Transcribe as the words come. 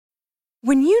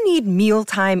When you need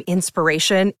mealtime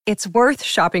inspiration, it's worth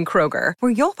shopping Kroger,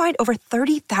 where you'll find over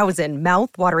 30,000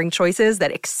 mouth-watering choices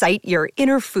that excite your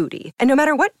inner foodie. And no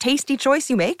matter what tasty choice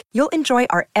you make, you'll enjoy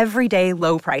our everyday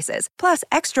low prices, plus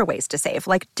extra ways to save,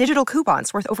 like digital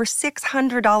coupons worth over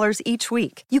 $600 each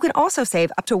week. You can also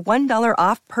save up to $1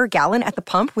 off per gallon at the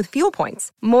pump with fuel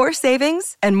points. More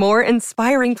savings and more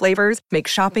inspiring flavors make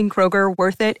shopping Kroger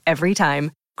worth it every time.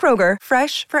 Kroger,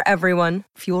 fresh for everyone.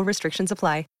 Fuel restrictions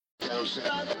apply.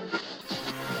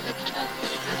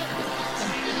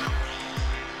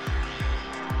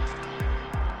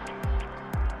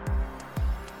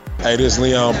 Hey, this is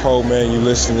Leon Poe, man. You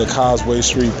listening to Causeway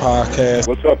Street Podcast.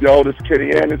 What's up, y'all? This is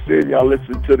Kenny Anderson. Y'all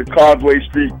listen to the Causeway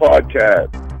Street Podcast.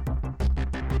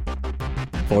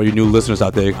 For all you new listeners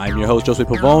out there, I'm your host, Josue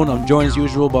Pavone. I'm joined as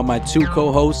usual by my two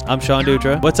co-hosts. I'm Sean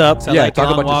Dutra. What's up? Sound like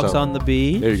talk about walks yourself. On the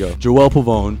B. There you go. Joel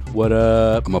Pavone. What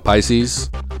up? I'm a Pisces.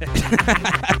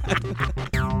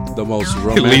 The most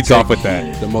romantic. It leads off with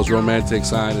that. The most romantic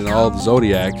sign in all the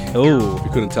zodiac. Oh, If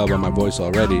you couldn't tell by my voice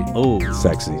already. oh,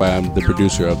 Sexy. I'm the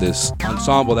producer of this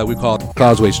ensemble that we call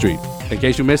Causeway Street. In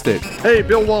case you missed it. Hey,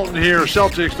 Bill Walton here,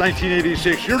 Celtics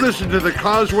 1986. You're listening to the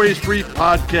Causeway Street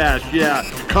Podcast. Yeah,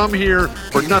 come here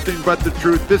for nothing but the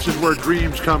truth. This is where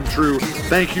dreams come true.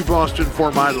 Thank you, Boston,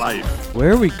 for my life.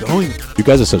 where are we going? You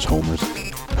guys are such homers.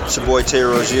 It's your boy Tay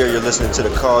Rozier. You're listening to the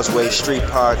Causeway Street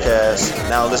Podcast.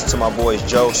 Now listen to my boys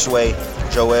Joe, Sway,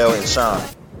 Joel, and Sean.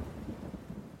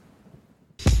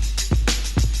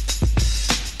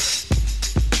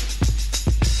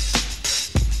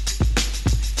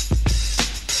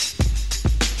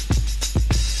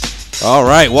 All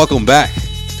right, welcome back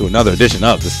to another edition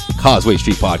of this Causeway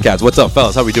Street Podcast. What's up,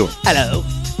 fellas? How we doing? Hello.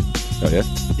 Oh, yeah?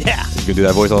 Yeah. You can do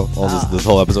that voice all this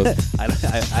whole episode? I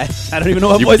don't even know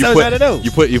what voice I was trying to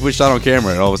do. You put Sean on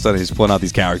camera, and all of a sudden he's pulling out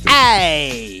these characters.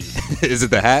 Hey. Is it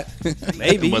the hat?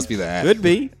 Maybe. It must be the hat. Could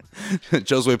be.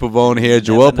 Josue Pavone here.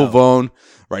 Joel Never know. Pavone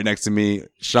right next to me.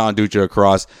 Sean Dutra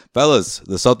across. Fellas,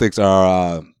 the Celtics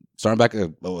are starting back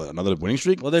another winning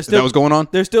streak. Well, they're Is still that what's going on?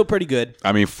 They're still pretty good.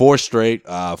 I mean, 4 straight,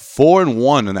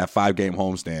 4-1 in that 5-game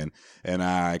homestand. And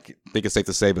I think it's safe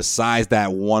to say, besides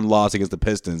that one loss against the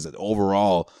Pistons, that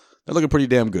overall, they're looking pretty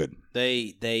damn good.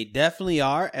 They definitely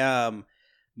are.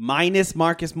 Minus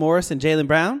Marcus Morris and Jaylen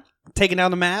Brown taking down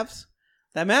the Mavs.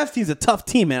 That Mavs team's a tough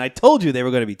team, man. I told you they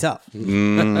were going to be tough.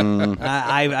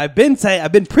 I've been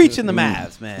preaching the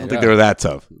Mavs, man. I don't think they were that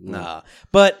tough. Nah,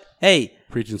 but hey,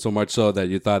 Preaching so much so that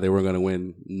you thought they were going to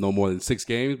win no more than 6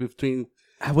 games between.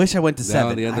 I wish I went to Now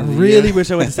 7. the end I of the really year.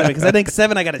 wish I went to 7 because I think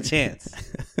 7 I got a chance.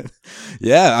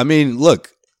 Yeah, I mean, look,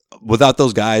 without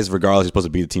those guys, regardless, you're supposed to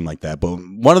beat a team like that. But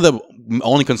one of the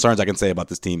only concerns I can say about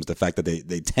this team is the fact that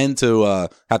they tend to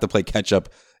have to play catch up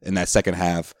in that second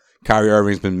half. Kyrie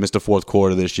Irving's been Mr. Fourth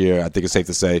Quarter this year. I think it's safe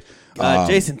to say.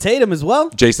 Jayson Tatum as well.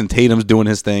 Jayson Tatum's doing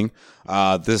his thing.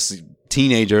 This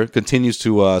teenager continues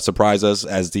to surprise us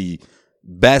as the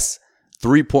best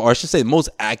three-point, or I should say most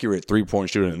accurate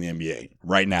three-point shooter in the NBA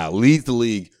right now. Leads the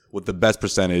league with the best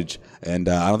percentage, and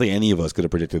I don't think any of us could have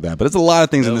predicted that. But it's a lot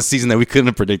of things in this season that we couldn't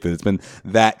have predicted. It's been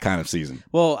that kind of season.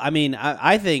 Well, I mean,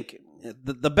 I think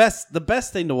the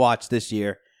best thing to watch this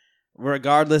year,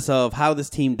 regardless of how this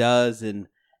team does and,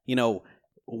 you know,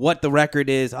 what the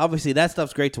record is, obviously that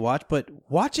stuff's great to watch, but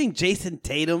watching Jayson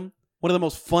Tatum, one of the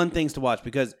most fun things to watch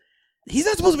because he's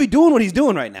not supposed to be doing what he's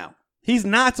doing right now. He's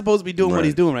not supposed to be doing what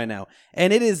he's doing right now.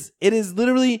 And it is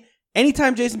literally,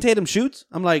 anytime Jayson Tatum shoots,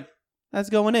 I'm like,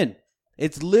 that's going in.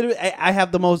 It's literally, I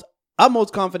have the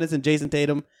utmost confidence in Jayson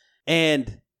Tatum.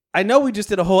 And I know we just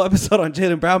did a whole episode on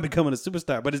Jaylen Brown becoming a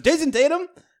superstar, but is Jayson Tatum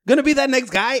going to be that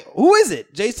next guy? Who is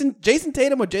it? Jayson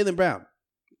Tatum or Jaylen Brown?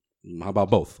 How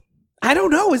about both? I don't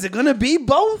know. Is it going to be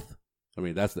both? I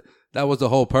mean, that was the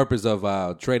whole purpose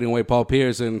of trading away Paul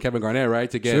Pierce and Kevin Garnett, right?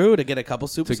 To get a couple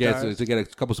superstars. to get a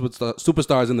couple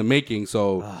superstars in the making.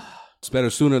 So it's better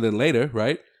sooner than later,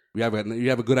 right? You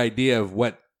have a good idea of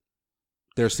what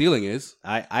their ceiling is.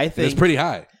 I think it's pretty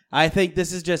high. I think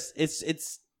this is just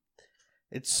it's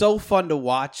so fun to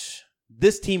watch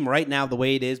this team right now the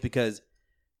way it is because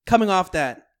coming off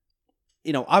that,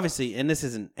 you know, obviously, and this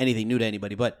isn't anything new to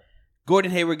anybody, but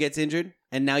Gordon Hayward gets injured,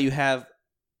 and now you have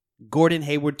Gordon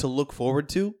Hayward to look forward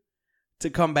to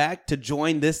come back, to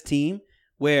join this team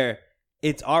where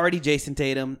it's already Jayson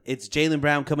Tatum, it's Jaylen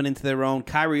Brown coming into their own,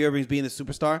 Kyrie Irving's being the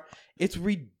superstar. It's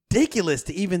ridiculous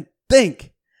to even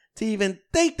think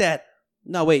that,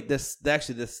 no, wait, the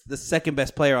second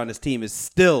best player on this team is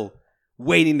still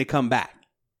waiting to come back.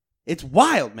 It's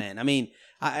wild, man. I mean,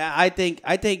 I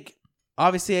think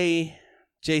obviously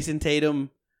Jayson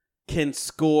Tatum can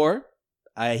score.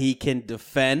 He can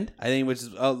defend, I think, which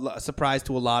is a surprise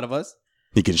to a lot of us.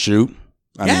 He can shoot.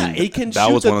 He can that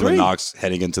shoot was the one of three. the knocks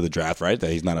heading into the draft, right?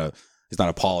 That he's not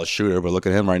a polished shooter, but look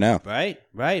at him right now.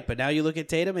 Right. But now you look at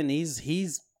Tatum, and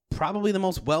he's probably the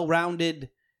most well-rounded.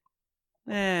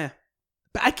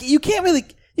 But you can't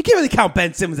really count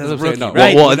Ben Simmons as a rookie, no.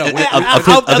 right? Well, of his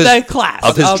draft class.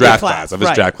 Of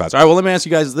his draft class. All right, well, let me ask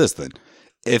you guys this then.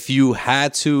 If you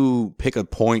had to pick a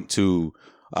point to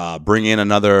bring in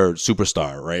another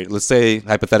superstar, right? Let's say,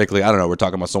 hypothetically, I don't know, we're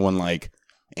talking about someone like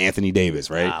Anthony Davis,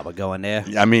 right? We're going there.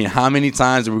 I mean, how many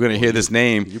times are we going to hear this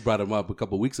name? You brought him up a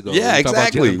couple weeks ago. Yeah,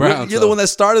 exactly. You're the one that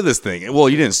started this thing. Well,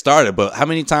 you didn't start it, but how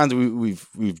many times we've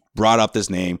brought up this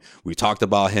name? We talked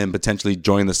about him potentially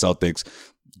joining the Celtics.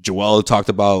 Joel talked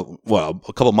about, a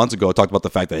couple months ago, talked about the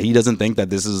fact that he doesn't think that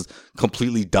this is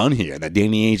completely done here, that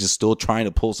Danny Ainge is still trying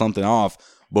to pull something off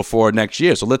before next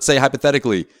year. So let's say,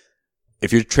 hypothetically,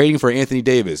 if you're trading for Anthony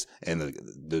Davis and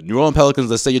the New Orleans Pelicans,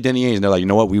 let's say you're Danny Ainge, and they're like, you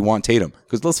know what, we want Tatum.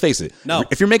 Because let's face it,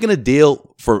 if you're making a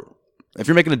deal for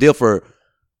Anthony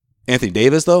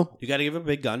Davis, though, you got to give him a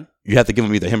big gun. You have to give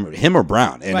him either him or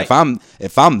Brown. And right.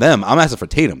 if I'm them, I'm asking for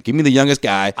Tatum. Give me the youngest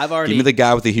guy. Give me the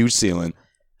guy with the huge ceiling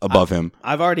above him.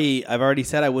 I've already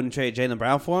said I wouldn't trade Jaylen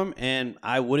Brown for him, and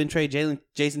I wouldn't trade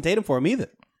Jayson Tatum for him either.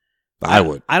 I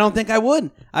would. I don't think I would.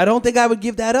 I don't think I would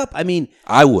give that up. I mean,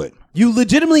 I would. You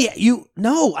legitimately,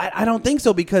 no, I don't think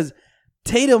so, because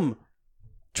trading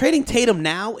Tatum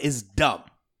now is dumb.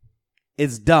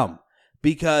 It's dumb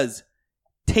because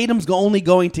Tatum's only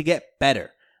going to get better.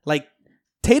 Like,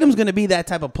 Tatum's going to be that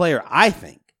type of player, I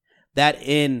think, that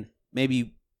in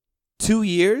maybe 2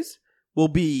 years will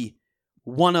be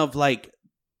one of like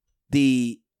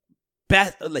the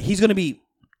best. He's going to be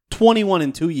 21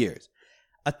 in 2 years.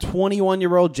 A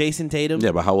 21-year-old Jayson Tatum.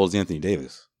 Yeah, but how old is Anthony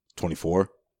Davis? 24?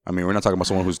 I mean, we're not talking about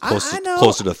someone who's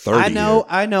closer to 30.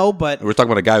 I know, but we're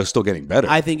talking about a guy who's still getting better.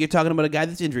 I think you're talking about a guy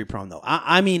that's injury prone, though.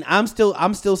 I mean, I'm still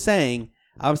saying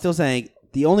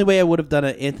the only way I would have done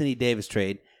an Anthony Davis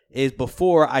trade is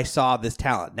before I saw this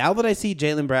talent. Now that I see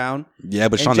Jaylen Brown, yeah,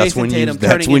 but Sean, that's when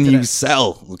you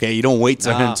sell. Okay, you don't wait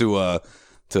for him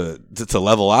to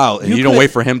level out, and you don't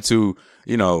wait for him to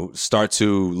start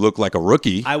to look like a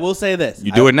rookie. I will say this: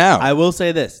 you do it now. I will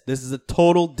say this: this is a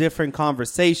total different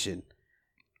conversation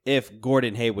if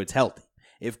Gordon Hayward's healthy.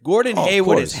 If Gordon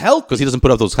Hayward is healthy, because he doesn't put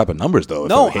up those type of numbers though.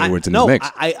 If Hayward's in the mix.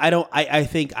 I don't. I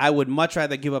think I would much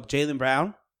rather give up Jaylen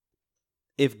Brown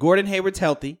if Gordon Hayward's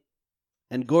healthy.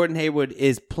 And Gordon Hayward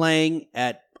is playing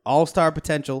at all-star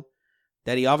potential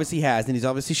that he obviously has, and he's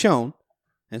obviously shown. And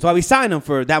that's why we signed him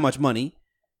for that much money.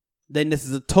 Then this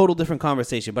is a total different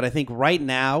conversation. But I think right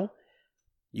now,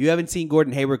 you haven't seen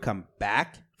Gordon Hayward come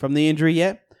back from the injury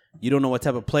yet. You don't know what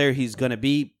type of player he's going to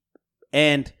be.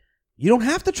 And you don't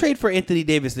have to trade for Anthony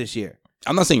Davis this year.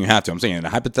 I'm not saying you have to. I'm saying in a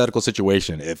hypothetical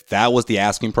situation, if that was the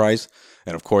asking price,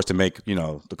 and of course to make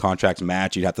the contracts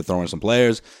match, you'd have to throw in some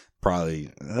players.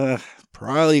 Probably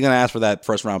going to ask for that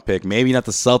first round pick. Maybe not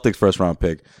the Celtics first round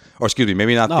pick, or excuse me,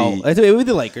 maybe not it would be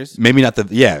the Lakers. Maybe not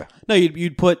the No,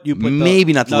 you'd put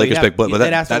maybe not the Lakers pick, but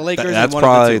that's going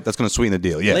to sweeten the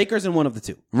deal. Yeah, Lakers and one of the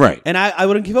two, right? And I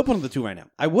wouldn't give up one of the two right now.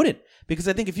 I wouldn't, because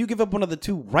I think if you give up one of the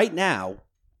two right now,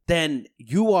 then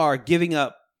you are giving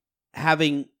up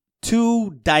having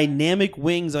two dynamic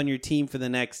wings on your team for the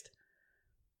next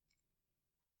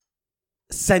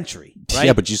century. Right?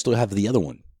 Yeah, but you still have the other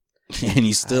one. And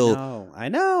you still, I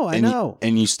know.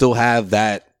 And you still have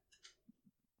that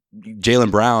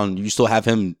Jaylen Brown. You still have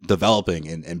him developing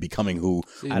and becoming who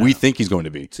we think he's going to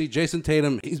be. See, Jayson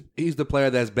Tatum, he's the player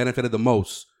that's benefited the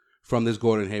most from this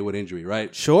Gordon Hayward injury,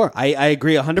 right? Sure, I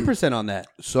agree 100% on that.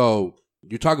 So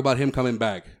you talk about him coming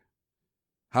back.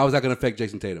 How is that going to affect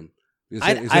Jayson Tatum?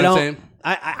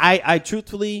 I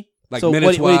truthfully, like, so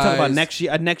minutes what are you talking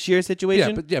about, next year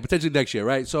situation? Yeah, potentially next year,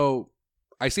 right? So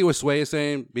I see what Sway is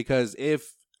saying, because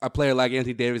if a player like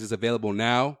Anthony Davis is available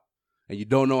now, and you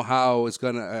don't know how it's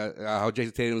gonna how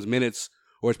Jayson Tatum's minutes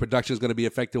or his production is gonna be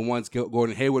affected once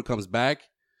Gordon Hayward comes back,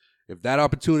 if that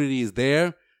opportunity is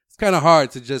there, it's kind of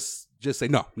hard to just say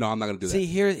no, I'm not gonna do that. See,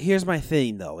 here's my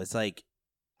thing though. It's like,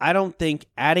 I don't think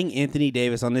adding Anthony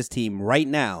Davis on this team right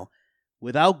now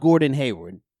without Gordon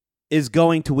Hayward is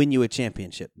going to win you a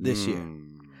championship this year.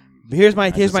 Here's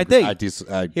my thing. I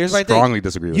strongly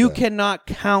disagree with that. You cannot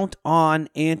count on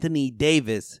Anthony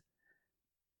Davis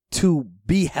to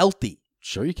be healthy.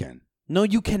 Sure you can. No,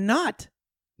 you cannot.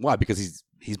 Why? Because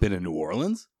he's been in New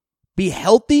Orleans? Be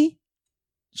healthy?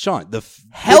 Sean,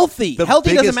 healthy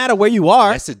doesn't matter where you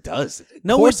are. Yes, it does.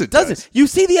 No, it doesn't. You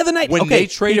see the other night when they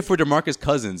traded for DeMarcus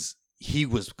Cousins, he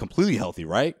was completely healthy,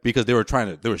 right? Because they were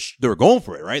going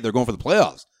for it, right? They're going for the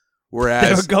playoffs. Whereas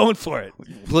they were going for it.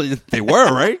 They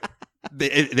were, right?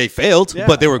 They failed,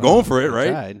 but they were going for it,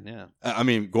 right? Tried, yeah. I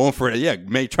mean, going for it,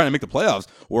 trying to make the playoffs.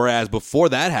 Whereas before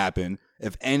that happened,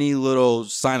 if any little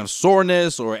sign of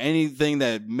soreness or anything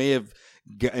that may have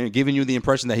given you the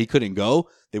impression that he couldn't go,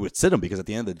 they would sit him because at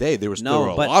the end of the day, they were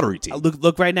still a lottery team.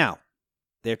 Look right now.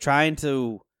 They're trying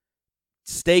to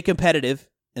stay competitive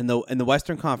in the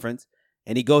Western Conference,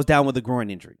 and he goes down with a groin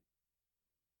injury.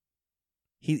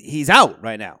 He's out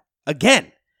right now.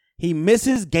 Again, he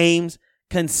misses games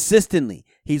consistently.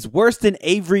 He's worse than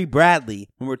Avery Bradley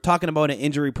when we're talking about an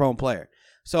injury-prone player.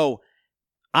 So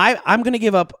I'm going to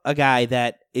give up a guy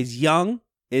that is young,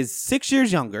 is 6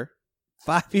 years younger,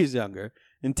 5 years younger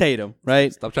than Tatum,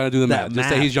 right? Stop trying to do the math. Just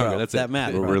say he's younger. Bro. That's that it.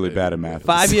 math. We're really bad at math.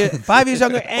 5 years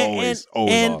younger,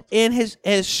 and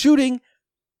his shooting.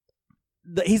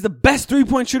 He's the best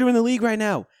 3-point shooter in the league right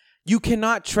now. You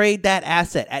cannot trade that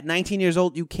asset at 19 years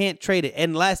old. You can't trade it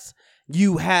unless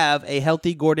you have a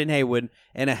healthy Gordon Hayward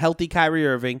and a healthy Kyrie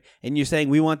Irving, and you're saying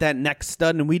we want that next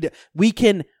stud, and we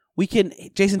can.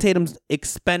 Jayson Tatum's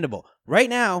expendable right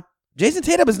now. Jayson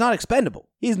Tatum is not expendable.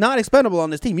 He's not expendable on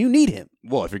this team. You need him.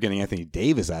 Well, if you're getting Anthony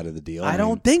Davis out of the deal, I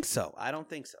don't think so.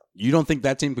 You don't think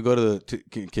that team could go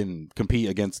can compete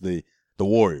against the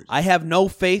Warriors? I have no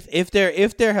faith if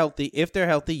they're healthy.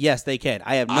 Yes, they can.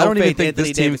 I have no faith. I don't even think Anthony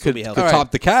this team Davis could be healthy. top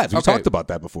the Cavs. We Okay. talked about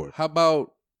that before. How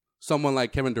about someone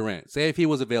like Kevin Durant? Say if he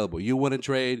was available, you wouldn't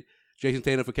trade Jayson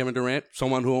Tatum for Kevin Durant,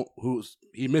 someone who's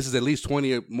he misses at least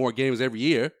 20 or more games every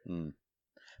year.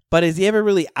 But is he ever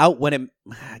really out when it?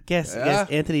 I guess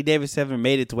Anthony Davis haven't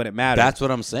made it to when it matters. That's what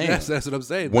I'm saying. Yes, that's what I'm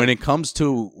saying. When it comes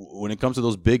to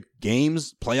those big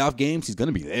games, playoff games, he's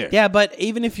going to be there. Yeah, but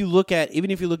even if you look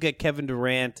at Kevin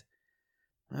Durant,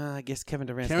 I guess Kevin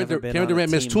Durant's never been Kevin on a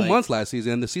Durant missed team 2 months last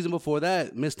season, and the season before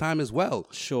that missed time as well.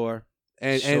 Sure.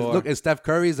 And look, and Steph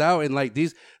Curry's out, and like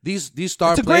these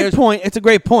star players. It's a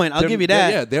great point. I'll give you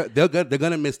that. They're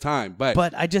gonna miss time,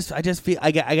 but I just feel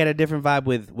I got a different vibe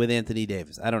with Anthony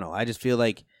Davis. I don't know. I just feel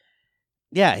like,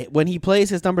 when he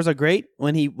plays, his numbers are great.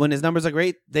 When his numbers are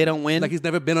great, they don't win. like he's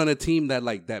never been on a team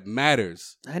that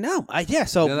matters. I know.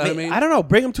 So You know what I mean? I don't know.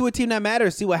 Bring him to a team that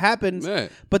matters. See what happens. Yeah.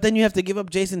 But then you have to give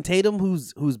up Jayson Tatum,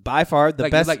 who's by far the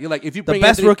best. Like if you the bring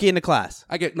best Anthony, rookie in the class.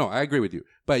 I agree with you.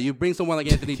 But you bring someone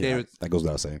like Anthony Davis. That goes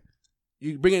without saying.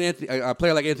 You bring in a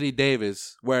player like Anthony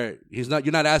Davis, where you're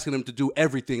not asking him to do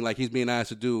everything like he's being asked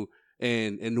to do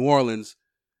in New Orleans,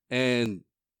 and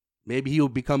maybe he'll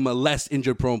become a less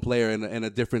injury prone player in a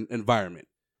different environment.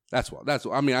 That's what.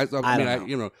 I mean, I love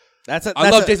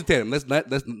Jayson Tatum.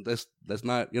 Let's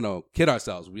not kid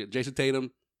ourselves. Jayson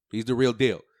Tatum, he's the real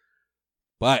deal.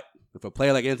 But if a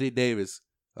player like Anthony Davis,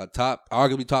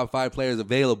 arguably top 5 players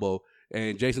available,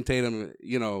 and Jayson Tatum,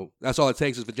 that's all it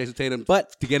takes is for Jayson Tatum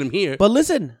to get him here. But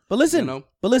listen.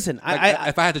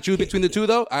 If I had to choose between the two,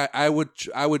 though, I would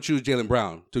choose Jaylen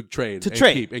Brown to trade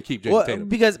and keep Jayson Tatum.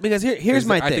 Because here's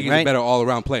my thing. I think he's a better all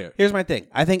around player. Here's my thing.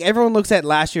 I think everyone looks at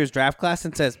last year's draft class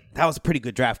and says that was a pretty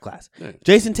good draft class. Yeah.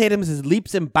 Jayson Tatum is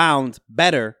leaps and bounds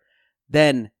better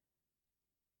than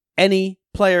any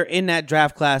player in that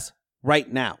draft class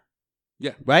right now.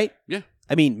 Yeah. Right? Yeah.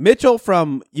 I mean, Mitchell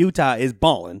from Utah is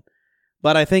balling.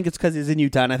 But I think it's because he's in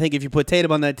Utah, and I think if you put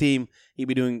Tatum on that team, he'd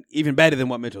be doing even better than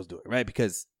what Mitchell's doing, right?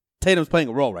 Because Tatum's playing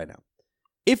a role right now.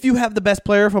 If you have the best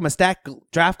player from a stacked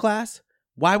draft class,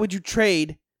 why would you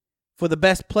trade for the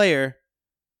best player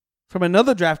from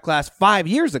another draft class 5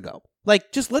 years ago?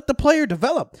 Like, just let the player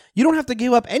develop. You don't have to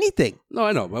give up anything. No,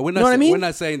 I know, but we're not. You know what I mean? We're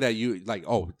not saying that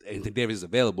Anthony Davis is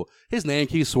available. His name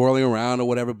keeps swirling around or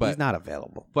whatever, but He's not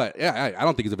available. But I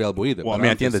don't think he's available either. Well, but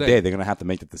at the end of the day, they're going to have to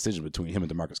make the decision between him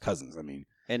and DeMarcus Cousins. I mean,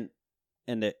 And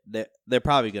they're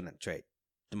probably going to trade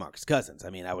DeMarcus Cousins.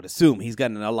 I mean, I would assume he's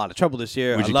gotten in a lot of trouble this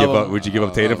year. would you give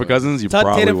up Tatum for Cousins? You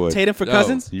probably would. Tatum for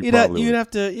Cousins? You You'd probably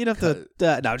have to.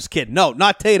 No, I'm just kidding. No,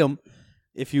 not Tatum.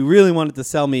 If you really wanted to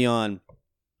sell me on,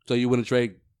 So you wouldn't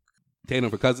trade Tatum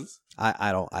for Cousins?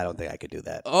 I don't think I could do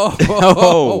that.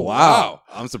 Oh, wow.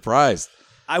 I'm surprised.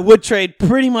 I would trade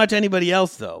pretty much anybody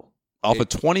else though. Off a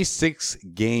 26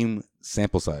 game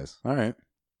sample size. All right.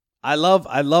 I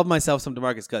love myself some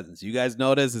DeMarcus Cousins. You guys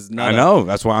know this is not. I know.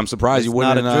 That's why I'm surprised you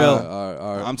wouldn't. Not a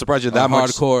drill. I'm surprised you're that much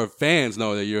hardcore fans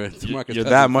know that you're DeMarcus. You're Cousins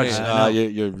that much. fan.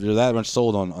 You're that much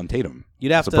sold on Tatum.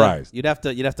 You'd have surprised. You'd have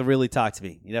to really talk to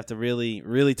me. You'd have to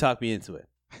really talk me into it.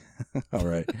 All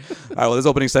right. Well, this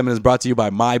opening segment is brought to you by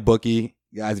MyBookie.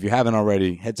 Guys, if you haven't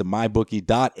already, head to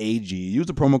mybookie.ag. Use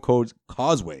the promo code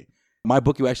Causeway.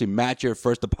 MyBookie will actually match your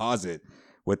first deposit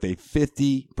with a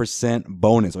 50%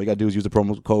 bonus. All you got to do is use the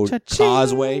promo code Cha-ching.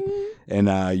 Causeway.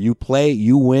 And you play,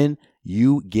 you win,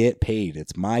 you get paid.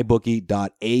 It's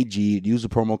mybookie.ag. Use the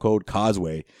promo code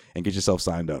Causeway and get yourself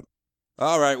signed up.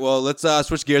 All right, well, let's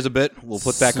switch gears a bit. We'll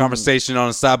put that conversation on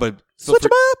the side, but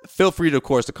feel free to, of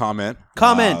course, to comment.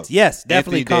 Yes,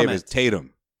 definitely Anthony comment. Davis,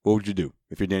 Tatum, what would you do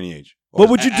if you're Danny Ainge? What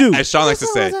would you do? As Sean likes to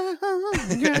say.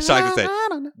 As Sean likes to say,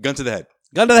 gun to the head.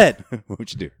 Gun to the head. What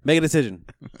would you do? Make a decision.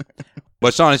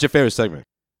 But Sean, it's your favorite segment.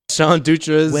 Sean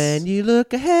Dutra's. When you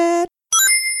look ahead.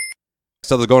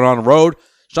 So they're going on the road.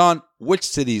 Sean, which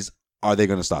cities are they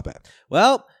going to stop at?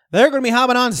 Well, they're going to be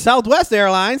hopping on Southwest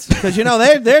Airlines because,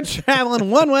 they're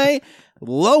traveling one way,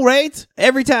 low rates,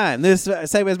 every time. This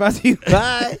segment is brought to you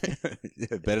by...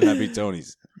 It better not be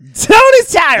Tony's. Tony's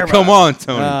Tire Bar. Come on,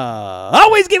 Tony.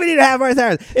 Always giving you the half-price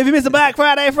tires. If you miss the Black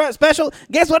Friday front special,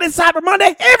 guess what? It's Cyber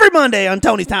Monday every Monday on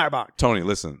Tony's Tire Bar. Tony,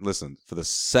 listen. For the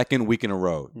second week in a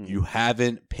row, you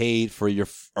haven't paid for your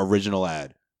original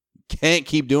ad. Can't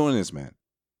keep doing this, man.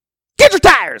 Get your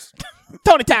tires.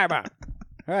 Tony Tire Bar.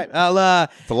 All right.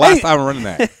 The last time I'm running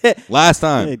that. Last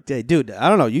time. Hey, dude, I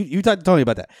don't know. You talked to Tony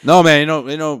about that. No, man.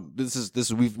 This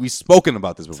is we've spoken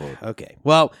about this before. Okay.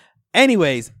 Well,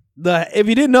 anyways, if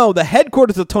you didn't know, the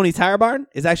headquarters of Tony's Tire Barn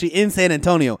is actually in San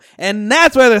Antonio, and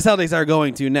that's where the Celtics are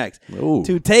going to next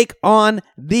to take on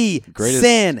the Greatest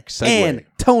San segue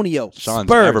Antonio Sean's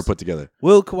Spurs. ever put together.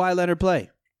 Will Kawhi Leonard play?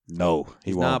 No,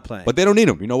 he won't. Not playing. But they don't need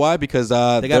him. You know why? Because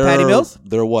they got Patty Mills.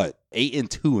 They're what?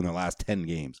 8-2 in the last 10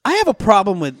 games. I have a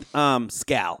problem with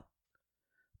Scal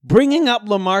bringing up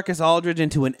LaMarcus Aldridge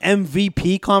into an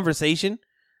MVP conversation.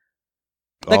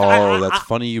 That's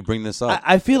funny you bring this up.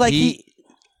 I feel like he.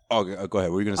 Oh, go ahead.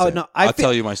 What were you going to say? No, I'll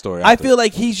tell you my story. I feel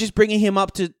like he's just bringing him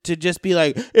up to just be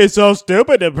like, it's so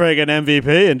stupid to bring an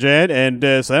MVP in Jan and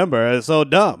December. It's so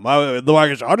dumb.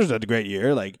 LaMarcus Aldridge had a great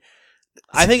year. Like,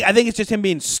 I think it's just him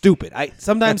being stupid.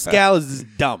 Sometimes Scal is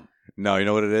just dumb. No, you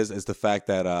know what it is? It's the fact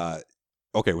that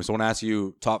okay, when someone asks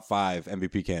you top 5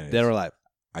 MVP candidates, they're alive.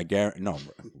 I guarantee. No,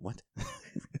 what?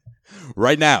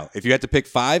 Right now, if you had to pick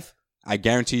 5, I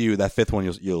guarantee you that 5th one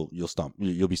you'll stump.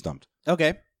 You'll be stumped.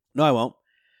 Okay, no, I won't.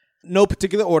 No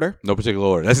particular order. No particular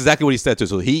order. That's exactly what he said too.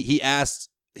 So he asked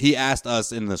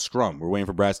us in the scrum. We're waiting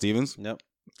for Brad Stevens. Yep.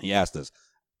 He asked us.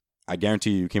 I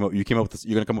guarantee you came up with this,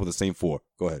 you're gonna come up with the same 4.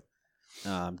 Go ahead.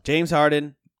 James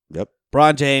Harden. Yep.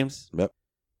 Bron James. Yep.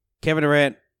 Kevin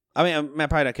Durant. I mean,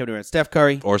 probably not Kevin Durant. Steph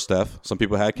Curry. Or Steph. Some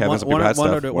people had Kevin. Some people had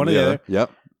Steph. One or the other.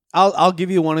 Yep. I'll give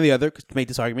you one or the other to make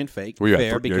this argument fair. You're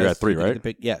at 3,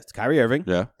 right? Yeah, it's Kyrie Irving.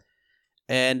 Yeah.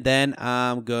 And then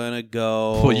I'm gonna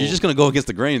go. Well, you're just gonna go against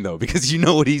the grain though, because you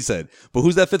know what he said. But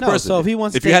who's that 5th person? So if he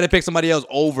wants, if you had to pick somebody else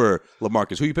over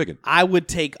LaMarcus, who are you picking? I would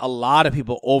take a lot of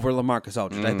people over LaMarcus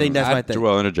Aldridge. I think that's my thing.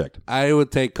 Joel, interject. I would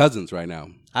take Cousins right now.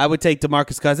 I would take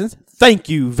DeMarcus Cousins. Thank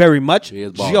you very much, He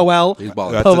is balling. Joel He's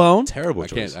balling. Pavone. Terrible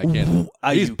choice. I can't.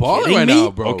 Are He's you balling kidding right me?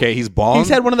 now, bro. Okay, he's balling. He's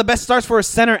had one of the best starts for a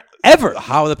center ever.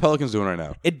 How are the Pelicans doing right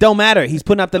now? It don't matter. He's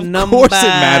putting up the numbers. Of course it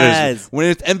matters. When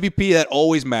it's MVP, that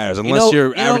always matters. Unless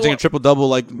you're averaging a triple-double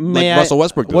like Russell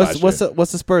Westbrook did last year.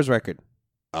 What's the Spurs record?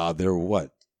 They're what?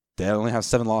 They only have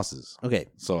 7 losses. Okay.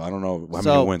 So I don't know how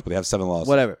many wins, but they have 7 losses.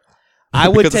 Whatever. I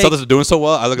would because the Celtics are doing so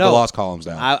well, I look at the loss columns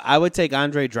down. I would take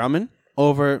Andre Drummond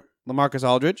over LaMarcus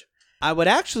Aldridge. I would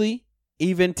actually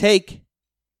even take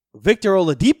Victor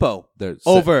Oladipo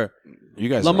over you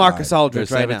guys LaMarcus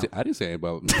Aldridge right now. I didn't say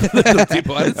about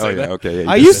Oladipo. I didn't say that. Okay,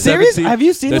 are you serious? Have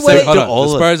you seen the way the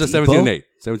Spurs are 17-8.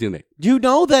 17-8. Do you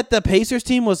know that the Pacers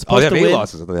team was supposed to win? 8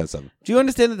 losses. I thought they had 7. Do you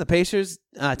understand that the Pacers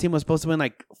team was supposed to win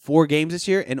like 4 games this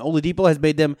year, and Oladipo has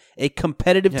made them a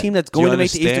competitive team that's going to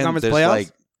make the Eastern Conference playoffs?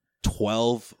 Like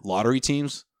 12 lottery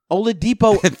teams.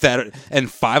 Oladipo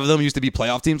and 5 of them used to be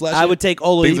playoff teams last year. I would take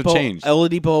Things have changed.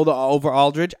 Oladipo over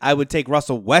Aldridge. I would take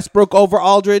Russell Westbrook over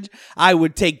Aldridge. I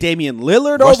would take Damian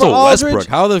Lillard Russell over Aldridge. Westbrook.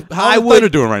 How are the Thunder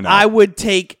doing right now? I would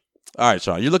take. All right,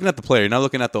 Sean. You're looking at the player. You're not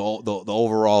looking at the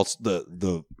overall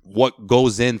the what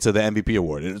goes into the MVP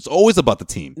award. It's always about the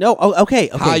team. No, okay.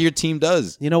 How your team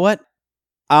does. You know what?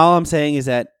 All I'm saying is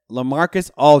that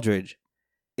LaMarcus Aldridge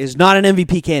is not an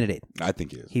MVP candidate. I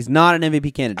think he is. He's not an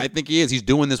MVP candidate. I think he is. He's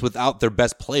doing this without their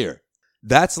best player.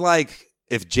 That's like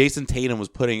if Jayson Tatum was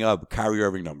putting up Kyrie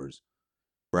Irving numbers,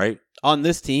 right? On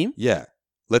this team? Yeah.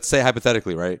 Let's say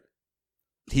hypothetically, right?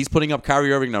 He's putting up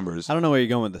Kyrie Irving numbers. I don't know where you're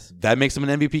going with this. That makes him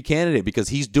an MVP candidate because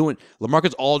he's doing...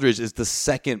 LaMarcus Aldridge is the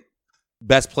second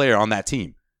best player on that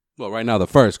team. Well, right now the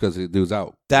first because the dude's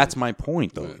out. That's my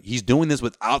point, though. He's doing this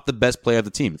without the best player of the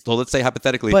team. So let's say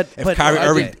hypothetically, if Kyrie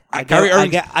Irving, I get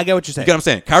what you're saying. You get what I'm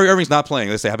saying? Kyrie Irving's not playing.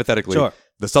 Let's say hypothetically, sure.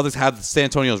 The Celtics have San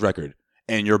Antonio's record,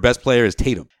 and your best player is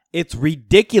Tatum. It's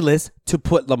ridiculous to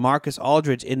put LaMarcus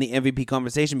Aldridge in the MVP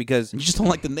conversation because you just don't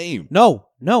like the name. No.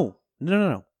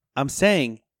 I'm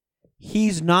saying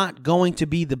he's not going to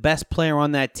be the best player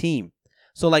on that team.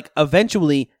 So, like,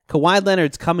 eventually, Kawhi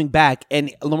Leonard's coming back,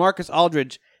 and LaMarcus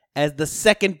Aldridge as the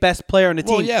second best player on the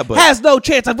team but has no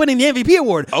chance of winning the MVP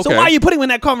award. Okay. So why are you putting him in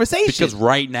that conversation? Because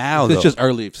right now, It's just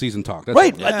early season talk. That's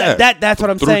right. all. Yeah. That's what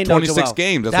I'm Through saying. 26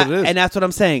 games. That's what it is. And that's what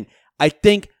I'm saying. I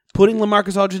think putting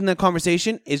LaMarcus Aldridge in that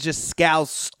conversation is just Scal's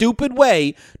stupid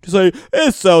way to say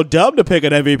it's so dumb to pick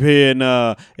an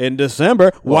MVP in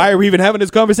December. Why are we even having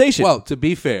this conversation? Well, to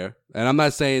be fair, and I'm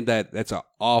not saying that that's an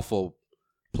awful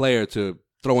player to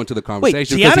throw into the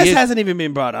conversation. Wait, Giannis hasn't even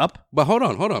been brought up. But hold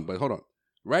on.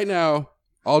 Right now,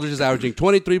 Aldridge is averaging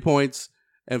 23 points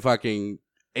and fucking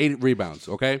 8 rebounds,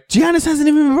 okay? Giannis hasn't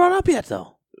even been brought up yet,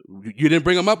 though. You didn't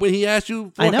bring him up when he asked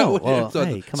you? I know. So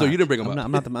Hey, come you on. didn't bring him up.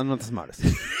 I'm not the smartest.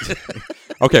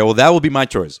 Okay, well, that will be my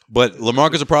choice. But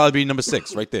LaMarcus will probably be number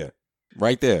 6 right there.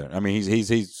 Right there. I mean, he's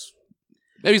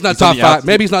Maybe he's not He's top on the 5. outside.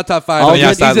 Maybe he's not top 5. on the He's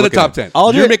outside in the looking top at 10.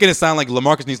 it. You're making it sound like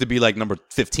LaMarcus needs to be like number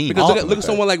 15. Because look at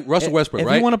someone like Russell Westbrook, if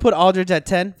right? you want to put Aldridge at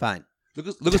 10, fine.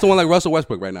 Look at someone like Russell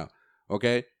Westbrook right now,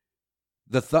 okay?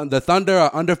 The Thunder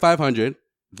are under 500.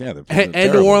 Yeah, and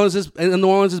New Orleans is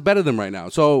better than them right now.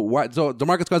 So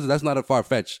DeMarcus Cousins, that's not a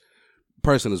far-fetched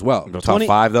person as well. Top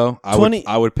 5 though. I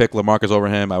would pick LaMarcus over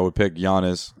him. I would pick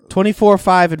Giannis. 24,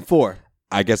 5, and 4.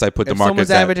 I guess I put If DeMarcus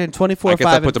someone's at averaging 24, I guess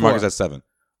 5, I put and DeMarcus 4. at 7.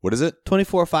 What is it?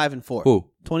 24, 5, and 4. Who?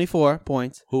 24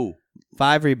 points. Who?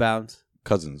 5 rebounds.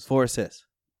 Cousins. 4 assists.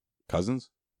 Cousins?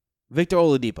 Victor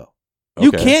Oladipo. You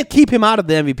Okay. can't keep him out of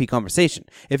the MVP conversation.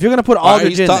 If you're going to put All right, Aldridge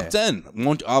he's in top there.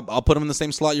 10. I'll put him in the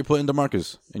same slot you're putting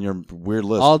DeMarcus in your weird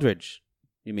list. Aldridge,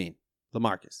 you mean.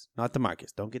 LaMarcus, not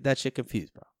DeMarcus. Don't get that shit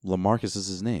confused, bro. LaMarcus is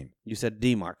his name. You said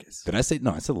DeMarcus. Did I say?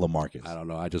 No, I said LaMarcus. I don't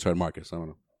know. I just heard Marcus. I don't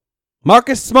know.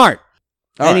 Marcus Smart.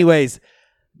 All right. Anyways.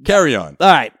 Carry on. All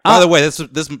right. By the way, this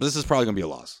is probably going to be a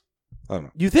loss. I don't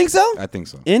know. You think so? I think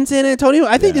so. In San Antonio?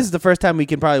 I think Yeah. this is the first time we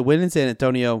can probably win in San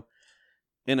Antonio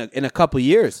in a couple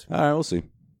years. All right, we'll see.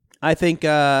 I think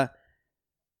the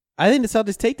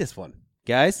Celtics take this one,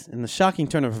 guys, in the shocking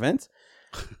turn of events.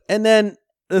 And then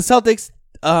the Celtics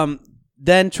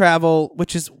then travel,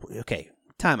 which is okay.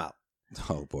 Timeout.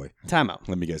 Oh boy. Timeout.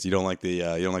 Let me guess. You don't like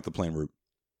the plane route.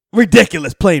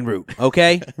 Ridiculous plane route.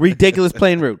 Okay, ridiculous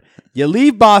plane route. You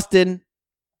leave Boston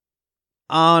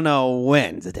on a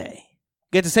Wednesday.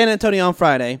 Get to San Antonio on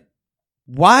Friday.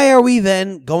 Why are we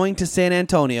then going to San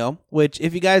Antonio, which,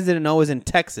 if you guys didn't know, is in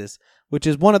Texas, which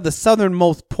is one of the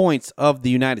southernmost points of the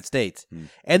United States,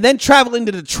 and then traveling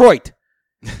to Detroit,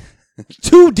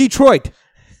 to Detroit,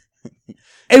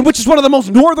 and which is one of the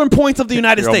most northern points of the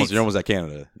United States. You're almost at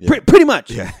Canada. Yeah. Pretty much.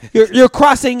 Yeah. You're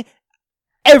crossing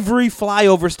every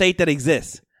flyover state that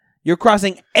exists. You're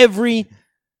crossing every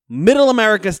middle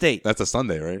America state. That's a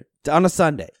Sunday, right? On a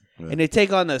Sunday. Yeah. And they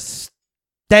take on the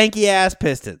stanky-ass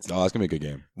Pistons. Oh, that's going to be a good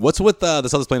game. What's with the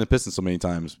Celtics playing the Pistons so many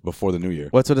times before the new year?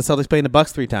 What's with the Celtics playing the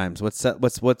Bucks 3 times? What's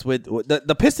with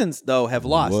the Pistons though have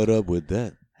lost? What up with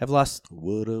that? Have lost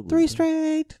What up with 3 that?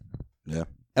 straight. Yeah.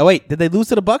 Oh wait, did they lose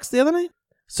to the Bucks the other night?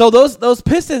 So those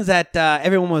Pistons that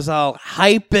everyone was all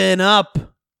hyping up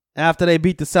after they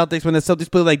beat the Celtics when the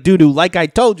Celtics played like doo-doo, like I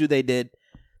told you they did,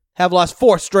 have lost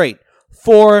 4 straight.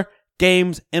 4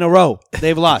 games in a row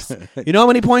they've lost. You know how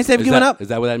many points they've given up? Is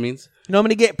that what that means? You know how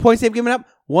many points they've given up?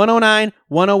 109,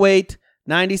 108,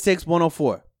 96,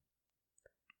 104.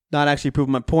 Not actually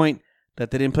proving my point that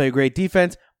they didn't play a great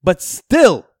defense, but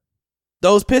still,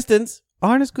 those Pistons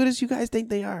aren't as good as you guys think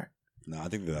they are. No, I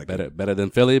think they're that good. Better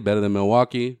than Philly, better than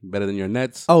Milwaukee, better than your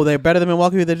Nets. Oh, they're better than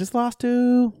Milwaukee, who they just lost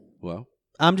to? Well,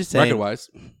 I'm just saying. record-wise.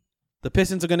 The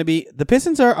Pistons are going to be. The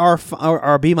Pistons are our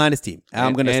B- team.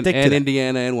 I'm going to stick to and that.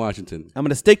 Indiana and Washington. I'm going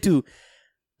to stick to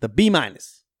the B-.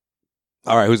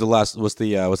 All right, who's the last? What's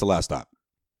the last stop?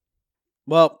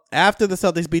 Well, after the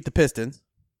Celtics beat the Pistons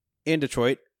in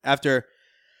Detroit, after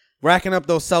racking up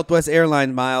those Southwest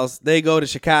Airlines miles, they go to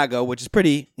Chicago, which is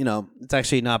pretty. It's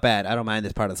actually not bad. I don't mind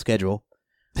this part of the schedule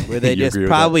where they You just agree with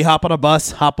probably hop on a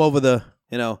bus, hop over the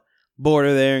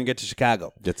border there, and get to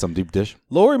Chicago. Get some deep dish.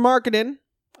 Lauri Markkanen.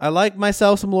 I like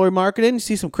myself some Lauri Markkanen. You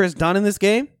see some Chris Dunn in this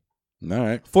game. All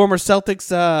right. Former Celtics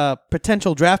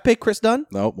potential draft pick, Chris Dunn.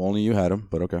 Nope, only you had him,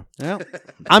 but okay. Yeah.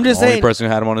 I'm just The only saying. person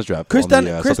who had him on his draft. Chris on Dunn.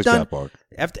 the, Chris Celtics Dunn. draft board.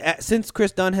 Since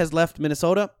Chris Dunn has left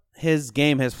Minnesota, his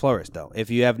game has flourished. Though, if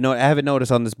you haven't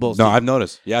noticed on this bullshit. No, I've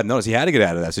noticed. Yeah, I've noticed. He had to get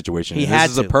out of that situation. This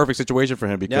is a perfect situation for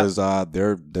him because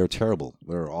they're terrible.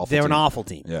 They're awful. They're an awful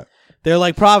team. Yeah. They're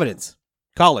like Providence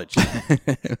College.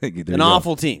 An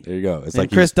awful team. There you go. It's and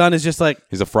like Chris Dunn is just like,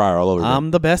 he's a friar all over. I'm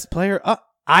the best player.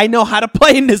 I know how to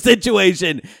play in this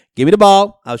situation. Give me the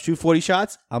ball. I'll shoot 40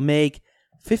 shots. I'll make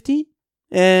 50,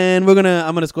 and I'm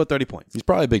gonna score 30 points. He's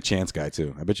probably a big Chance guy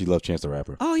too. I bet you love Chance the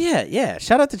Rapper. Oh yeah.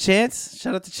 Shout out to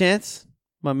Chance.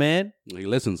 My man. He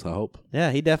listens, I hope.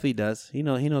 Yeah, he definitely does. He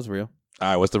knows real. All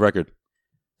right, what's the record?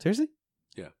 Seriously?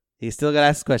 Yeah. He still got to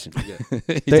ask the question.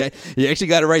 Yeah. He actually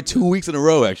got it right 2 weeks in a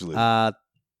row, actually. 13-1.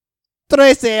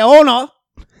 Stay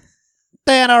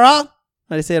in a row. How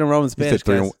do you say it in Roman Spanish?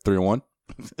 You said 3-1?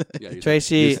 Yeah,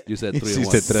 Tracy. You said 3 You and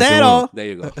 1. said Zero. There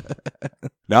you go.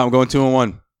 Now I'm going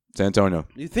 2-1. San Antonio.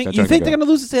 You think San Antonio they're going to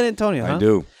lose to San Antonio, huh? I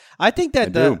do. I think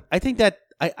that Popovich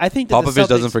the Celtics,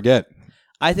 doesn't forget.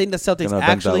 I think the Celtics Gonna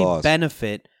avenge that actually loss.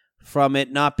 benefit from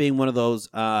it not being one of those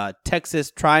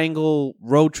Texas triangle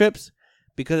road trips,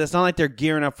 because it's not like they're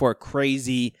gearing up for a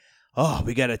crazy,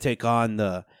 we got to take on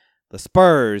the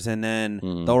Spurs and then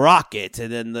the Rockets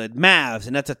and then the Mavs,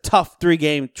 and that's a tough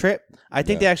 3-game trip. I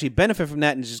think they actually benefit from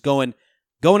that and just going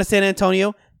to San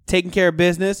Antonio, taking care of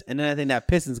business, and then I think that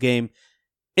Pistons game,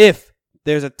 if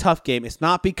there's a tough game, it's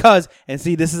not because, and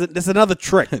see, this is another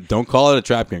trick. Don't call it a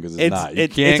trap game because it's not.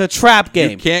 It's a trap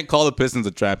game. You can't call the Pistons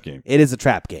a trap game. It is a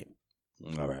trap game.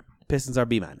 All right. Pistons are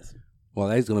B-. Well,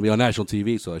 that's going to be on national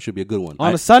TV, so it should be a good one.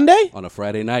 On a Sunday? On a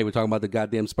Friday night, we're talking about the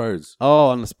goddamn Spurs. Oh,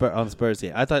 on the Spurs.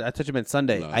 Yeah, I thought you meant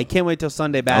Sunday. No. I can't wait till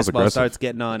Sunday basketball aggressive. starts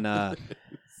getting on. I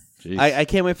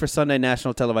can't wait for Sunday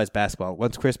national televised basketball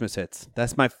once Christmas hits.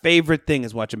 That's my favorite thing,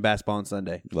 is watching basketball on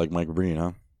Sunday. You like Mike Breen,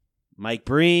 huh? Mike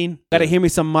Breen. Gotta hear me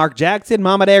some Mark Jackson.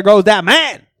 Mama, there goes that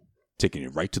man. Taking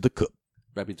it right to the cup.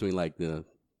 Right between like the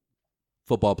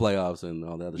football playoffs and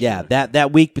all the other Yeah, shit.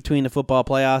 that week between the football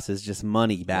playoffs is just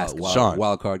money basketball. Sean,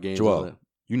 wild card games. all Joel, that.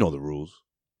 you know the rules.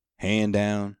 Hand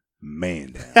down,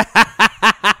 man down.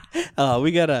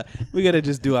 We gotta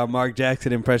just do our Mark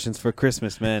Jackson impressions for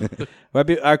Christmas, man.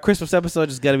 Our Christmas episode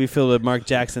just gotta be filled with Mark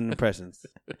Jackson impressions.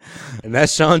 And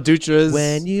that's Sean Dutra's.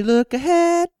 When you look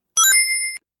ahead,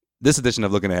 This edition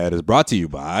of Looking Ahead is brought to you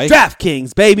by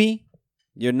DraftKings, baby,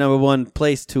 your number one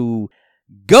place to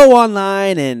go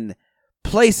online and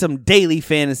play some daily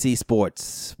fantasy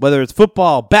sports, whether it's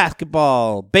football,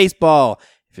 basketball, baseball.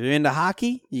 If you're into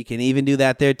hockey, you can even do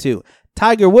that there too.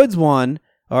 Tiger Woods won,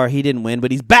 or he didn't win,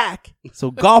 but he's back. So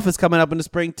golf is coming up in the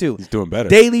spring too. He's doing better.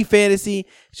 Daily fantasy,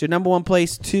 it's your number one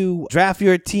place to draft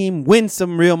your team, win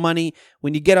some real money.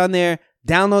 When you get on there,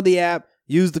 download the app,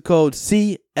 use the code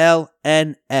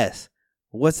CLNS.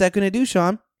 What's that going to do,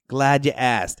 Sean? Glad you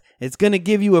asked. It's going to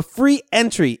give you a free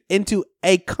entry into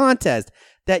a contest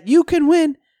that you can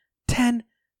win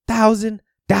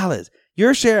 $10,000.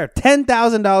 Your share of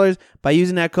 $10,000 by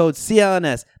using that code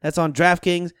CLNS. That's on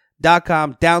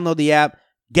DraftKings.com. Download the app.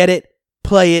 Get it.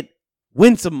 Play it.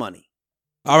 Win some money.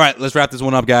 All right, let's wrap this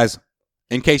one up, guys.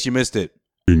 In case you missed it.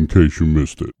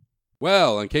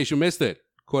 Well, in case you missed it,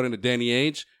 according to Danny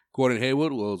Ainge, Gordon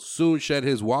Hayward will soon shed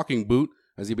his walking boot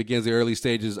as he begins the early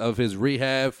stages of his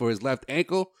rehab for his left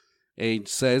ankle. Ainge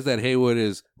says that Hayward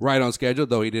is right on schedule,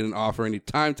 though he didn't offer any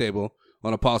timetable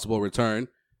on a possible return.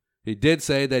 He did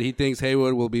say that he thinks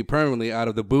Hayward will be permanently out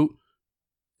of the boot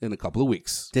in a couple of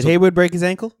weeks. Did Hayward break his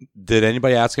ankle? Did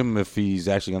anybody ask him if he's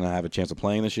actually going to have a chance of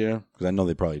playing this year? Because I know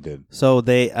they probably did. So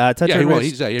they touch Yeah, and he won't.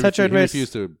 wrist. He Touch and wrist.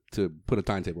 refused to put a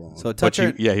timetable on. So it. touch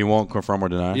and He won't confirm or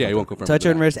deny? Yeah, he won't confirm. Touch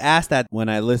or and deny. wrist asked that when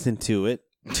I listened to it.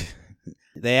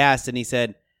 They asked, and he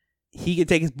said he could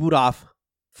take his boot off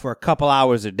for a couple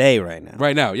hours a day right now.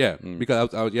 Right now, yeah.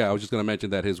 Because I was just going to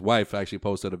mention that his wife actually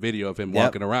posted a video of him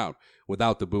walking around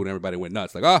without the boot, and everybody went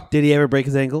nuts. Like, oh. Did he ever break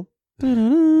his ankle? Oh,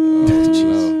 no.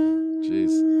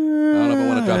 Jeez. I don't know if I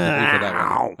want to drop the beat for that one.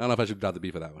 I don't know if I should drop the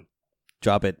beat for that one.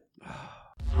 Drop it.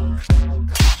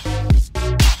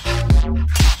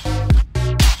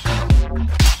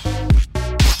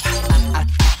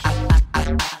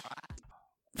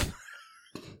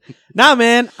 Nah,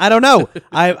 man, I don't know.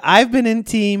 I've been in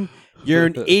team. You're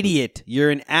an idiot. You're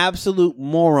an absolute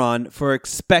moron for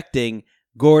expecting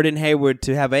Gordon Hayward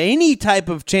to have any type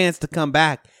of chance to come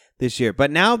back this year.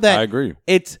 But now that I agree.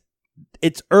 It's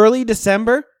early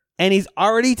December and he's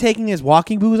already taking his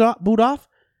walking boot off.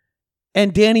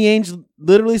 And Danny Ainge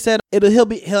literally said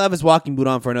he'll have his walking boot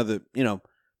on for another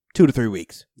 2 to 3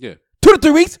 weeks. Yeah, 2 to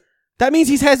 3 weeks. That means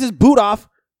he has his boot off.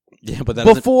 Yeah, but that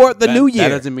before the new year.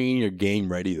 That doesn't mean you're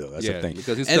game ready, though. That's the thing.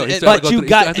 Because he's And- still, and- got but to you go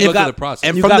got- through you got- the process.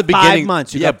 And You from got the beginning, 5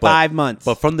 months. You yeah, got 5 months.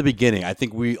 But from the beginning, I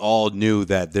think we all knew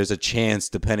that there's a chance,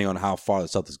 depending on how far the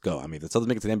Celtics go. I mean, if the Celtics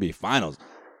make it to the NBA Finals,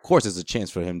 of course, there's a chance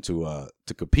for him to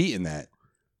compete in that.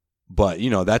 But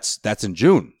that's in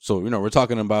June, so we're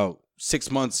talking about 6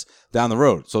 months down the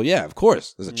road. So yeah, of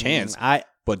course, there's a chance.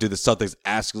 But do the Celtics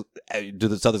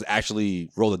actually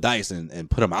roll the dice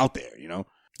and put him out there?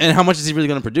 And how much is he really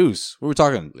going to produce? We were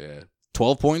talking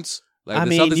 12 points. Like, I the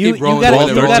mean, Celtics you keep rolling got the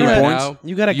way they're rolling right now.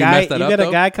 you got a You guy. messed that You up, got a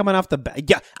though? guy coming off the back.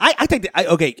 Yeah, I think that.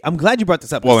 Okay, I'm glad you brought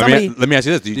this up. Well, Somebody, let me ask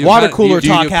you this: do you, water kinda- cooler do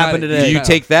you talk kinda- happened do today. do you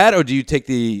take that or do you take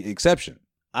the exception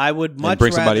I would much and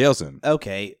bring rather, somebody else in?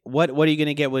 Okay, what are you going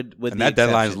to get with And the that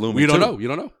deadline is exception? looming. We don't too. know. You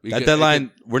don't know. That deadline,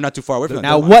 we're not too far away from that.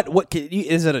 Now, deadline. what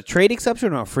is it? A trade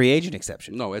exception or a free agent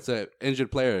exception? No, it's an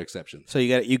injured player exception. So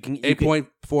you can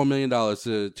 $8.4 million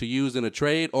to use in a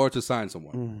trade or to sign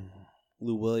someone.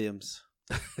 Lou Williams.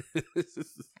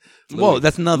 Well,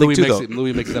 that's another Louis thing too, makes though.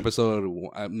 Louis makes this episode,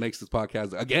 makes this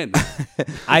podcast again.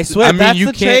 I swear, I mean, that's you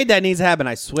the can't- trade that needs to happen.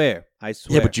 I swear.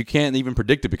 Yeah, but you can't even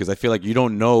predict it because I feel like you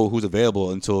don't know who's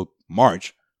available until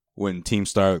March when teams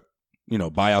start,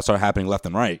 buyouts start happening left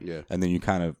and right. Yeah. And then you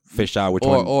kind of fish out which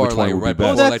Or one like would be Red Bull.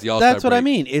 best. Well, like the All-Star that's what I break.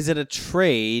 mean. Is it a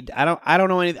trade? I don't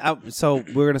know anything. So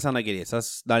we're gonna sound like idiots.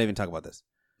 Let's not even talk about this.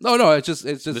 No, it's just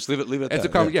Just leave it at it's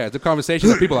that. it's a conversation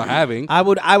that people are having. I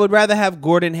would rather have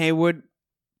Gordon Hayward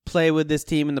play with this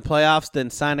team in the playoffs than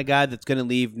sign a guy that's going to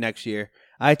leave next year.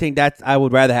 I think I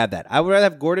would rather have that. I would rather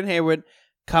have Gordon Hayward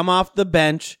come off the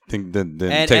bench Then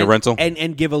and take a rental.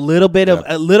 and give a little bit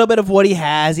of what he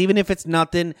has, even if it's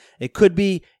nothing. It could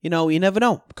be, you never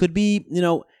know. It could be,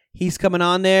 he's coming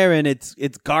on there and it's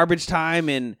garbage time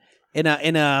in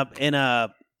a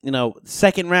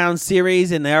second round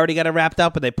series and they already got it wrapped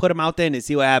up and they put him out there and they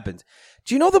see what happens.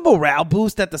 Do you know the morale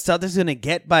boost that the Celtics are going to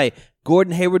get by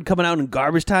Gordon Hayward coming out in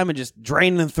garbage time and just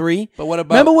draining the three? But what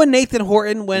about- Remember when Nathan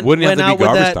Horton went Wouldn't have to out be with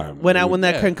garbage that time. went out with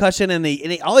that Yeah. concussion and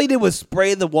all he did was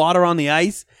spray the water on the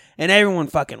ice and everyone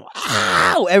fucking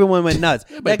wow, everyone went nuts.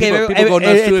 But That people, gave- people go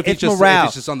nuts too if it's he's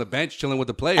morale. just on the bench chilling with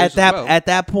the players. At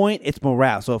that point, it's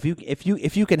morale. So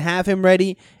if you can have him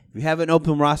ready, if you have an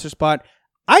open roster spot,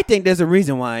 I think there's a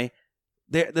reason why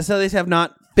the Celtics have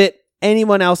not fit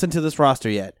anyone else into this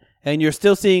roster yet. And you're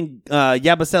still seeing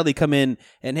Yabusele come in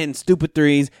and hitting stupid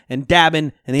threes and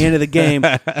dabbing at the end of the game.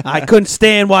 I couldn't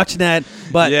stand watching that.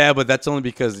 But yeah, but that's only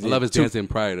because I love his dancing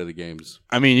prior to the games.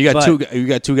 I mean, you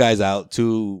got two guys out,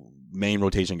 two main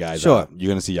rotation guys. Sure. out. You're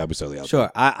gonna see Yabusele out.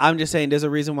 sure, I'm just saying there's a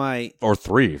reason why. Or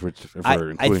three if we're I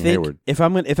including think Hayward. if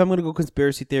I'm gonna go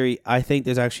conspiracy theory, I think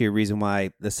there's actually a reason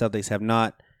why the Celtics have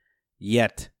not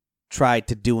yet tried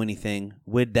to do anything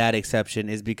with that exception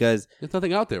is because There's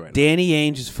nothing out there right now. Danny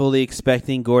Ainge is fully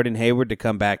expecting Gordon Hayward to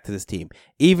come back to this team.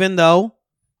 Even though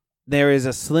there is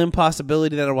a slim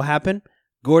possibility that it will happen,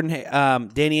 Danny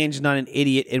Ainge is not an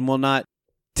idiot and will not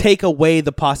take away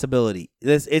the possibility.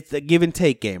 It's a give and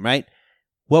take game, right?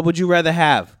 What would you rather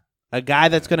have? A guy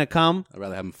that's going to come? I'd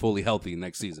rather have him fully healthy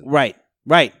next season. Right.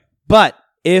 But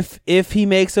if he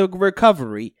makes a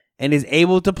recovery and is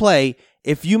able to play,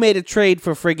 if you made a trade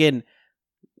for friggin'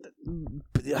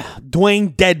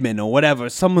 Dwayne Dedman or whatever,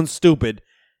 someone stupid,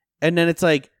 and then it's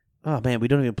like, oh man, we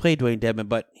don't even play Dwayne Dedman,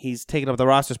 but he's taking up the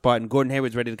roster spot and Gordon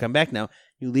Hayward's ready to come back now.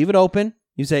 You leave it open.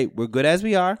 You say, we're good as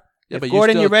we are. Yeah, If but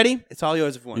Gordon, still- you're ready, it's all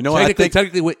yours if you want. You know what?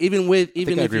 Technically, even I if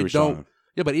agree you with don't, Sean.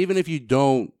 yeah, but even if you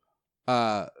don't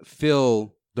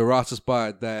fill the roster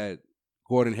spot that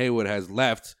Gordon Hayward has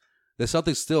left, the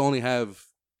Celtics still only have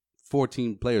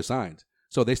 14 players signed,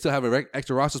 so they still have an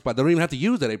extra roster spot. They don't even have to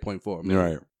use that 8.4. You're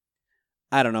right.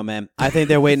 I don't know, man. I think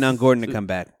they're waiting on Gordon to come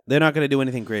back. They're not going to do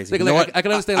anything crazy. Like, I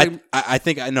can understand. I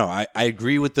think I know. I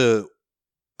agree with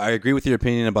your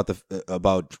opinion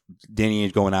about Danny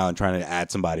Ainge going out and trying to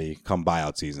add somebody come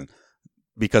buyout season,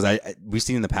 because we've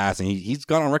seen in the past, and he's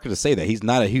gone on record to say that he's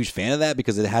not a huge fan of that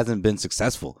because it hasn't been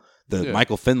successful. The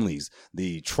Michael Finleys,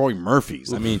 the Troy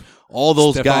Murphys. I mean, all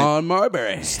those guys.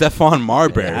 Stephon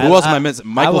Marbury. Who else am I missing?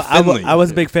 Michael Finley. I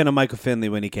was a big fan of Michael Finley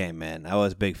when he came, man. I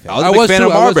was a big fan. I was a big fan of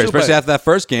Marbury, especially but- after that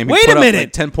first game. He Wait put a up minute.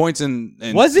 like 10 points in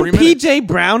Wasn't 3 minutes. PJ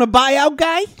Brown a buyout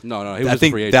guy? No, he was I a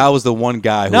think free agent. that was the one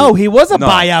guy who... No, he was a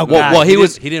buyout guy. Well, he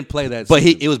didn't play that But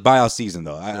season. it was buyout season,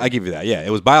 though. I give you that. Yeah, it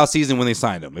was buyout season when they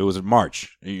signed him. It was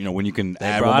March. When you can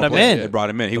add brought one more him player. in. They brought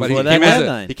him in. He But was, he- he, that came out,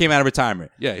 deadline. he came out of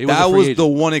retirement. Yeah, he was that a free was agent. the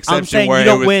one exception saying where you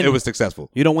don't win. it was successful.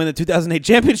 You don't win the 2008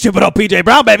 championship without PJ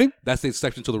Brown, baby. That's the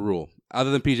exception to the rule.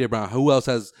 Other than PJ Brown, who else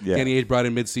has Danny Ainge brought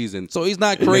in midseason? So he's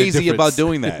not Made a crazy difference. about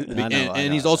doing that. I know.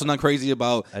 And he's also not crazy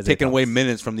about Isaiah taking away Thomas.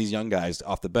 minutes from these young guys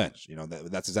off the bench.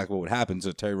 That's exactly what would happen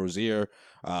to Terry Rozier.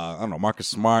 I don't know, Marcus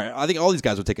Smart. I think all these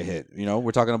guys would take a hit.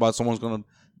 We're talking about someone's going to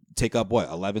take up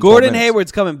 11, 12 Gordon minutes.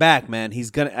 Hayward's coming back, man. He's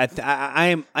gonna. I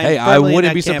am. Hey, I firmly in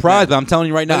wouldn't that be camp, surprised, but man. I'm telling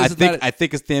you right now, But isn't I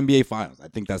think it's the NBA Finals. I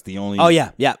think that's the only. Oh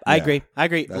yeah. I Yeah. agree.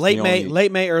 That's Late the May, only-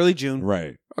 late May, early June,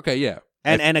 Right. Okay, yeah.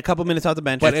 and a couple minutes off the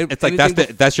bench. But It's like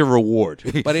that's your reward.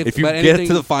 But if you but get anything-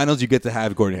 to the finals, you get to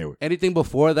have Gordon Hayward. Anything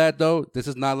before that, though, this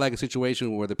is not like a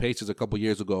situation where the Pacers a couple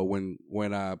years ago when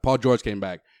Paul George came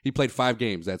back, he played 5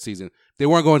 games that season. They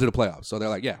weren't going to the playoffs, so they're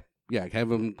like, yeah,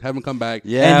 have him come back.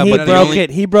 Yeah, and he but broke it.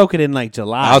 He broke it in like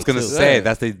July. I was gonna too. say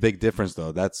that's the big difference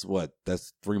though. That's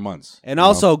 3 months. And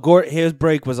also, his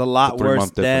break was a lot It's a worse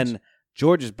 3-month difference. than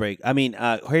George's break. I mean,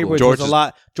 Hayward's George's was a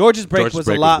lot. George's break was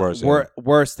a lot worse,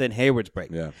 worse than Hayward's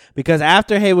break. Yeah. Because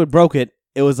after Hayward broke it,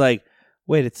 it was like,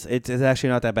 wait, it's actually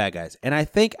not that bad, guys. And I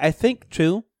think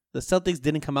too, the Celtics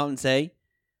didn't come out and say,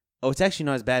 oh, it's actually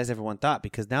not as bad as everyone thought,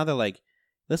 because now they're like,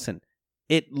 listen,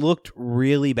 it looked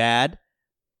really bad.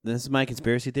 This is my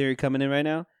conspiracy theory coming in right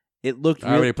now. It looked.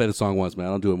 I already played the song once, man. I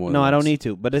don't do it more. No, I don't need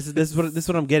to. But this is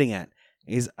what I'm getting at.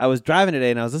 Is I was driving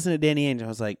today and I was listening to Danny Ainge and I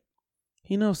was like,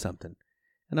 he knows something,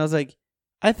 and I was like,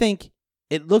 I think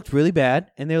it looked really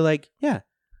bad, and they're like, yeah,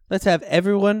 let's have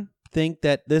everyone think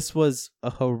that this was a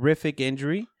horrific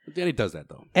injury. Danny does that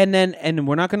though, and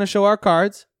we're not going to show our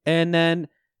cards, and then,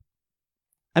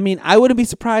 I mean, I wouldn't be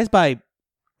surprised by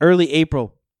early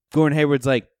April. Gordon Hayward's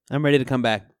like, I'm ready to come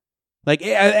back. Like,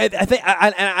 I think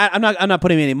I'm not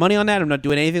putting any money on that. I'm not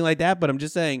doing anything like that. But I'm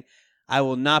just saying, I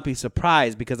will not be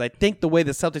surprised, because I think the way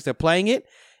the Celtics are playing it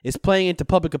is playing into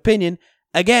public opinion.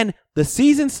 Again, the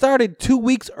season started 2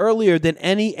 weeks earlier than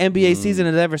any NBA season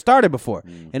has ever started before,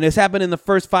 and this happened in the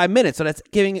first 5 minutes. So that's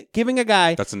giving a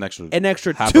guy that's an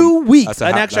extra 2 weeks,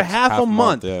 an extra half a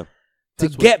month yeah. to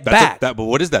get back. But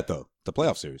what is that though? The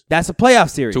playoff series. That's a playoff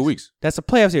series. 2 weeks. That's a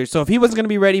playoff series. So if he wasn't going to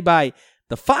be ready by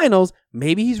the finals,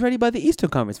 maybe he's ready by the Eastern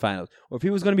Conference Finals. Or if he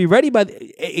was going to be ready by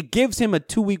it gives him a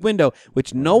 2 week window,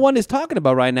 which no one is talking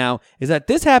about right now, is that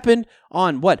this happened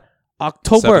on what?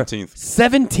 October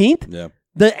 17th? Yeah.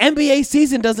 The NBA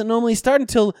season doesn't normally start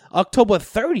until October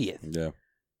 30th. Yeah.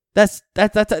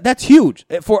 That's huge.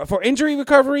 For injury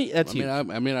recovery, that's huge.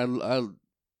 I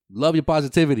love your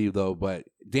positivity though, but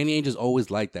Danny Ainge is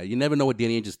always like that. You never know what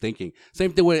Danny Ainge is thinking.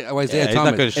 Same thing with Isaiah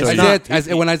Thomas.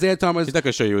 When Isaiah Thomas, he's not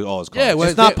going to show you all his cards. Yeah,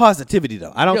 it's not positivity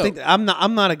though. I don't think I'm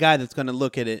not a guy that's going to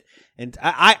look at it. And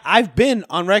I've been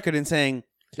on record in saying,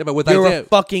 yeah, but with you're Isaiah, a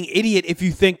fucking idiot if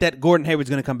you think that Gordon Hayward's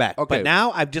going to come back. Okay. But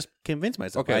now I've just convinced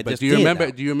myself. Okay, but do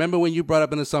you remember when you brought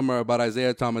up in the summer about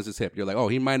Isaiah Thomas's hip? You're like, oh,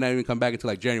 he might not even come back until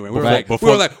like January. We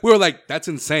were like, that's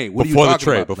insane. What are you talking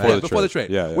about? Before the trade.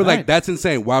 Yeah. We're like, that's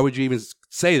insane. Why would you even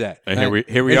say that? And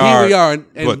here we are.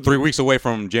 And 3 weeks away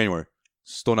from January.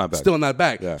 Still not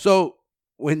back. Yeah. So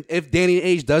if Danny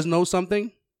Ainge does know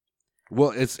something,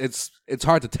 well, it's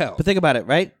hard to tell. But think about it,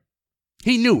 right?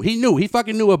 He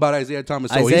fucking knew about Isaiah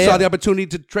Thomas. So he saw the opportunity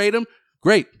to trade him.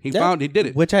 Great. He did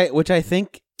it. Which I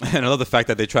think. And I love the fact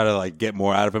that they try to like get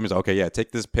more out of him. He's like, okay, yeah,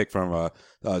 take this pick from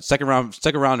second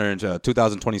rounder into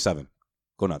 2027.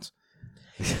 Go nuts.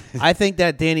 I think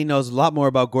that Danny knows a lot more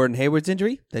about Gordon Hayward's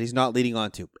injury that he's not leading on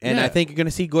to. And I think you're going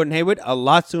to see Gordon Hayward a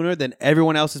lot sooner than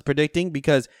everyone else is predicting,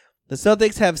 because the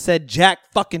Celtics have said jack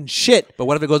fucking shit. But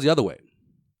what if it goes the other way?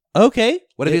 Okay.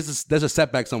 What if there's a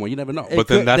setback somewhere? You never know. But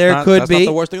then that's not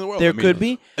the worst thing in the world. There could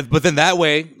be. But then that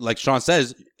way, like Sean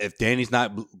says, if Danny's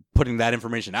not putting that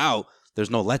information out, there's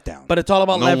no letdown. But it's all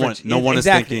about leverage. No one is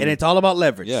thinking. And it's all about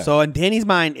leverage. Yeah. So in Danny's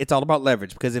mind, it's all about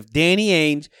leverage. Because if Danny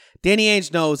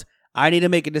Ainge knows, I need to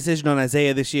make a decision on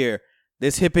Isaiah this year.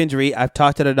 This hip injury, I've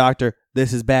talked to the doctor.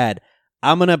 This is bad.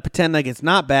 I'm going to pretend like it's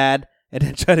not bad and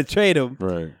then try to trade him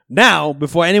now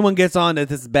before anyone gets on that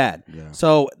this is bad. Yeah.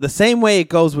 So the same way it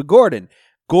goes with Gordon.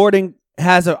 Gordon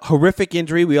has a horrific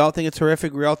injury. We all think it's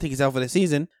horrific. We all think he's out for the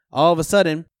season. All of a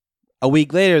sudden, a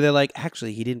week later, they're like,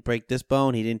 actually, he didn't break this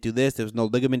bone. He didn't do this. There was no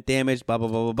ligament damage, blah, blah,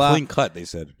 blah, blah, blah. Clean cut, they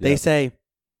said. They say,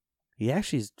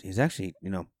 he's actually,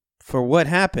 for what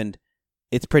happened,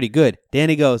 it's pretty good.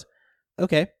 Danny goes,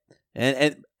 okay.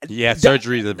 And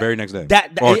surgery the very next day.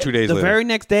 Or 2 days later. The very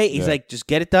next day, he's like, just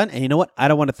get it done. And you know what? I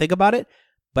don't want to think about it,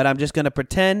 but I'm just going to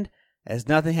pretend as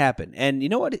nothing happened. And you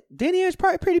know what? Danny is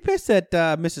probably pretty pissed that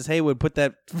Mrs. Hayward put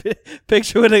that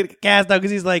picture with a cast out,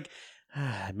 because he's like,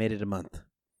 I made it a month.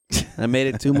 I made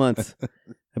it 2 months.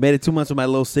 I made it 2 months with my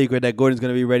little secret that Gordon's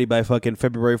going to be ready by fucking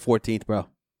February 14th, bro.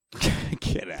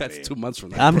 Get out. That's 2 months from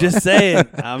now. I'm just saying.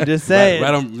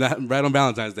 Right on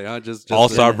Valentine's Day, huh? Just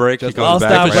All-Star break. Just he comes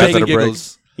back for the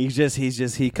breaks.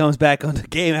 He comes back on the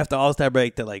game after All-Star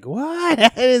break. They're like,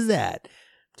 what is that?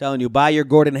 I'm telling you, buy your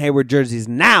Gordon Hayward jerseys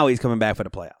now. He's coming back for the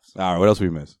playoffs. All right, what else we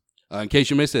missed? In case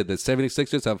you missed it, the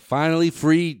 76ers have finally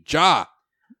freed Ja.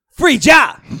 Free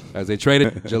Ja! As they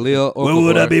traded Jahlil Okafor. Where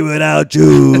would I be without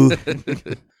you?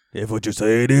 If what you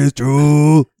say is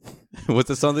true. What's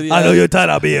the song that he had? I know you're tired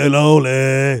of being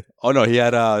lonely. Oh, no, he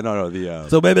had,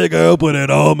 So baby girl, put it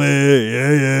on me,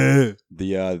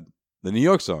 yeah. The New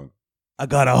York song. I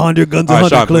got 100 guns, 100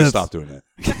 Sean, clips. Please stop doing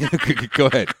that. Go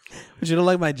ahead. But you don't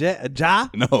like my Ja?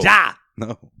 No. Ja!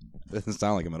 No. Doesn't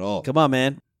sound like him at all. Come on,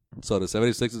 man. So the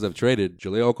 76ers have traded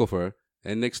Jahlil Okafor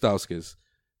and Nick Stauskas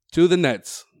to the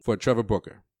Nets for Trevor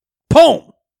Booker.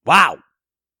 Boom! Wow.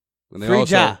 And they Free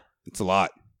also, Ja. It's a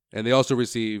lot. And they also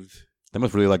received They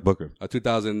must really like Booker. a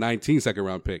 2019 second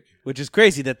round pick. Which is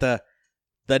crazy that the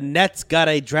Nets got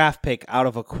a draft pick out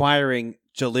of acquiring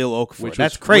Jahlil Okafor.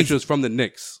 That's crazy. Which was from the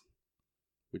Knicks,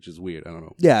 which is weird. I don't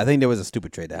know. Yeah, I think there was a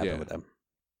stupid trade that happened with them.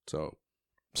 So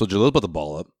Jalil's about to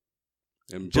ball up.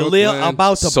 Jalil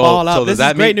about to So- ball out. so does This is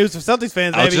that great mean- news for Celtics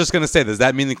fans, I was baby. just going to say, does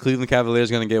that mean the Cleveland Cavaliers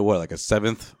going to get, what, like a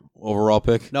 7th overall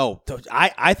pick? No,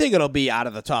 I think it'll be out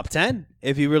of the top 10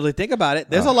 if you really think about it.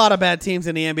 There's a lot of bad teams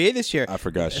in the NBA this year. I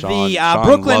forgot. Sean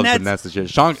Brooklyn loves Nets. the Nets this year.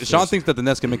 Sean thinks that the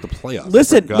Nets can make the playoffs.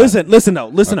 Listen.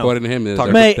 According to him,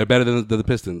 May- they're better than the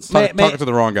Pistons. Talking to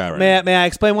the wrong guy right now. May I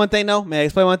explain one thing, though? May I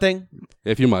explain one thing?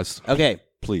 If you must. Okay.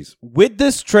 Please. With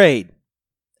this trade,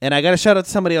 and I got to shout out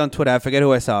to somebody on Twitter. I forget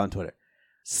who I saw on Twitter.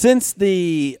 Since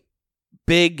the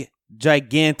big,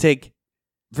 gigantic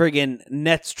friggin'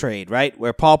 Nets trade, right?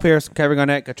 Where Paul Pierce and Kevin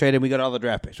Garnett got traded and we got all the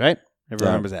draft picks, right?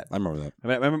 Everyone remembers that. I remember that.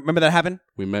 Remember that happened?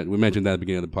 We mentioned that at the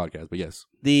beginning of the podcast, but yes.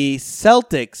 The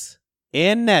Celtics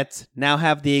and Nets now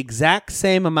have the exact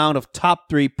same amount of top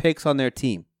 3 picks on their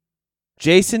team.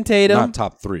 Jayson Tatum. Not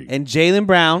top 3. And Jaylen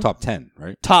Brown. Top 10,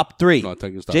 right? Top 3. No, I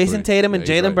think it's top Jayson 3. Tatum and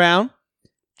Yeah, he's Jaylen right. Brown.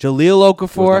 Jaleel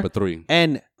Okafor. number 3.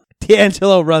 And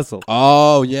D'Angelo Russell.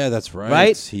 Oh, yeah, that's right.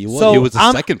 Right? He was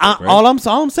the second pick, right? All I'm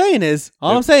saying is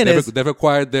they've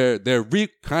acquired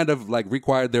kind of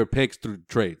required their picks through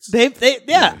trades.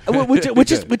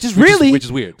 which is really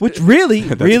weird. Which really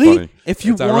That's really funny. if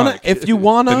you It's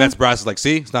wanna The Nets brass is like,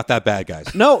 see, it's not that bad,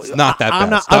 guys. No, it's not that I'm bad.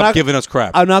 not- Stop I'm not- giving us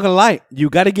crap. I'm not gonna lie, you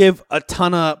got to give a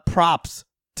ton of props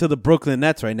to the Brooklyn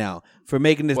Nets right now for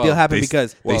making this deal happen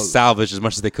because they salvaged as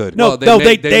much as they could.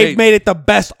 they've made it the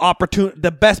best opportunity,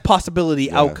 the best possibility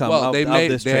outcome. Well, of they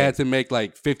this trade. had to make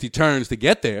like 50 turns to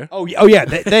get there. Oh yeah,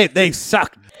 they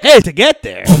sucked to get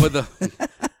there. Over the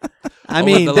I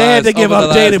mean, they had to give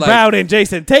up Jaylen Brown and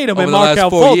Jayson Tatum and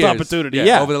Markelle Fultz opportunity.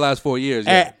 Yeah, over the last 4 years.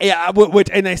 And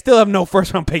they still have no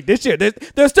first round pick this year.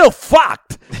 They're still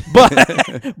fucked.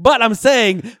 But I'm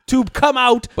saying to come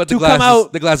out,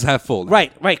 the glass is half full.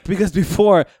 Right. Because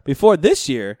before this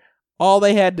year, all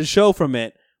they had to show from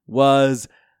it was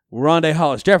Rondé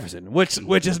Hollis Jefferson, which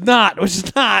is not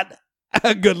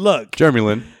a good look. Jeremy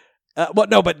Lin.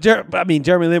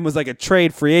 Jeremy Lin was like a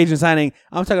trade free agent signing.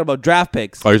 I'm talking about draft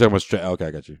picks. Oh, you're talking about okay,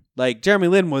 I got you. Like Jeremy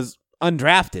Lin was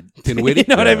undrafted. Dinwiddie? You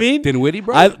know what I mean? Dinwiddie,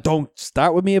 bro? I don't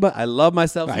start with me about. I love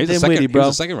myself. Nah, he's Dinwiddie, He was bro.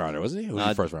 a second rounder, wasn't he? Or was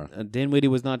he first round? Dinwiddie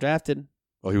was not drafted.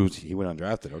 Oh, he went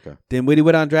undrafted. Okay. Dinwiddie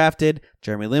went undrafted.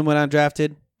 Jeremy Lin went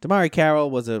undrafted. Damari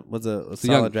Carroll was a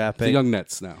solid draft pick. The young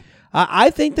Nets now. I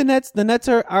think the Nets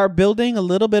are building a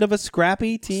little bit of a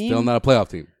scrappy team. Still not a playoff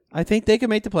team. I think they can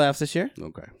make the playoffs this year.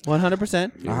 Okay.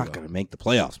 100%. Not gonna make the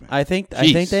playoffs, man. I think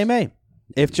they may.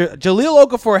 If Jahlil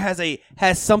Okafor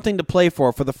has something to play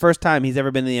for the first time he's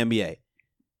ever been in the NBA.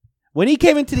 When he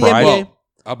came into the NBA,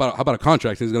 how about a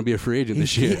contract? He's going to be a free agent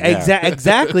this year.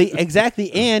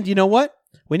 Exactly. And you know what?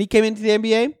 When he came into the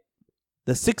NBA,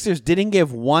 the Sixers didn't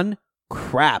give one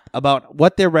crap about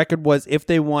what their record was, if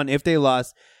they won, if they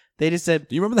lost. They just said,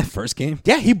 do you remember that first game?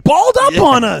 Yeah, he balled up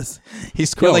on us. He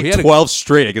scored 12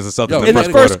 straight against the Celtics in the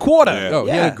first quarter. He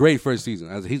had a great first season.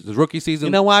 His rookie season.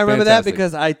 You know why I remember fantastic. that?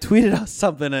 Because I tweeted out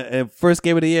something at first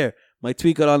game of the year. My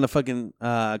tweet got on the fucking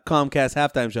Comcast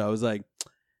halftime show. I was like,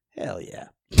 hell yeah.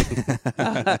 You're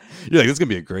like, this is going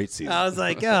to be a great season. I was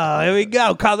like, oh, here we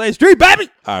go. Causeway Street, baby.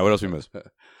 All right, what else we missed?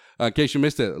 In case you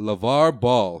missed it, LeVar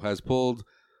Ball has pulled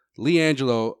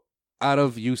LiAngelo out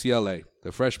of UCLA.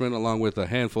 The freshman, along with a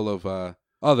handful of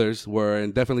others, were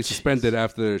indefinitely suspended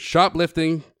after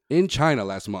shoplifting in China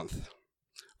last month.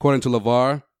 According to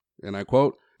LeVar, and I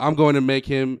quote, "I'm going to make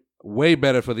him way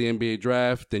better for the NBA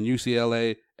draft than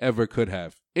UCLA ever could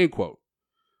have," end quote.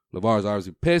 LeVar is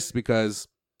obviously pissed because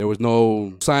there was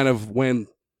no sign of when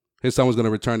his son was going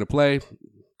to return to play.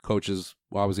 Coaches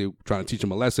were obviously trying to teach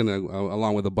him a lesson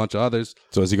along with a bunch of others.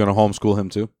 So is he going to homeschool him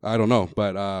too? I don't know,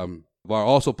 but LeVar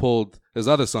also pulled his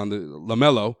other son,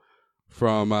 LaMelo,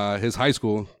 from his high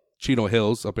school, Chino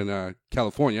Hills, up in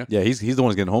California. Yeah, he's the one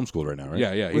who's getting homeschooled right now, right?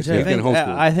 Yeah, He's getting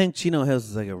homeschooled. I think Chino Hills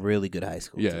is like a really good high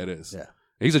school. Yeah, too. it is. Yeah.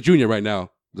 He's a junior right now,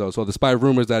 though. So despite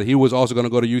rumors that he was also going to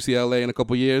go to UCLA in a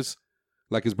couple years,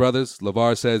 like his brothers,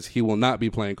 LeVar says he will not be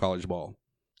playing college ball.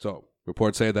 So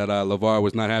reports say that LeVar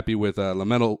was not happy with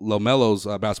LaMelo's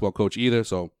basketball coach either.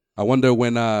 So I wonder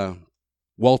when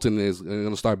Walton is going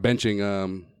to start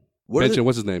benching. What's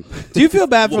his name? Do you feel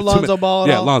bad for Lonzo Ball at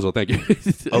all? Yeah, Lonzo, thank you.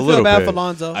 A little bad bit. for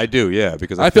Lonzo? I do, yeah,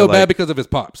 because I feel bad because of his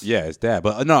pops. Yeah, his dad.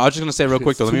 But no, I was just gonna say real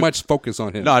quick though. Too much focus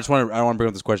on him. No, I want to bring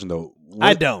up this question though.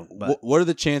 I don't. But What are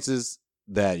the chances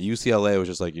that UCLA was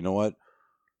just like, you know what?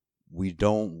 we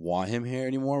don't want him here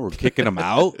anymore. We're kicking him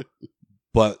out,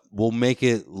 but we'll make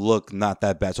it look not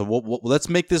that bad. So let's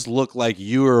make this look like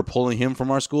you are pulling him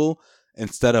from our school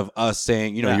instead of us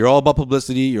saying, you're all about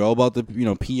publicity. You're all about the,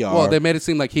 PR. Well, they made it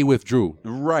seem like he withdrew.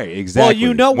 Right,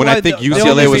 exactly. Well, when I think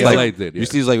UCLA was like,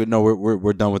 UCLA's like, no,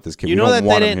 we're done with this kid. You we know don't that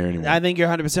want they him here didn't. anymore. I think you're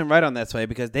 100% right on that, Sway,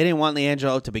 because they didn't want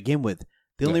LiAngelo to begin with.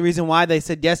 The only reason why they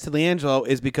said yes to LiAngelo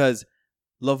is because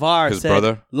LeVar said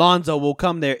brother? Lonzo will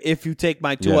come there if you take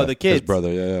my two other kids. His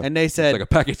brother, yeah. And they said, It's like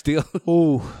a package deal.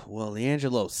 ooh, well,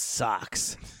 LiAngelo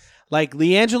sucks. Like,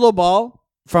 LiAngelo Ball,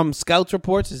 from scouts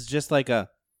reports, is just like a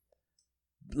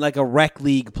rec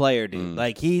league player, dude.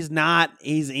 Like, he's not,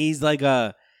 he's like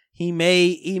he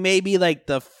may be like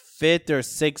the 5th or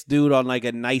 6th dude on like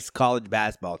a nice college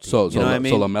basketball team. So you know what I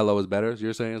mean? So LaMelo is better, is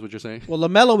what you're saying? Well,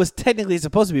 LaMelo was technically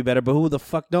supposed to be better, but who the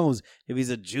fuck knows if he's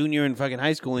a junior in fucking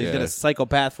high school and he's got a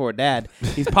psychopath for a dad.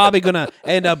 He's probably going to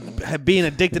end up being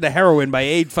addicted to heroin by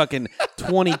age fucking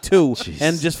 22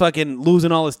 and just fucking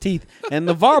losing all his teeth. And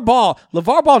LeVar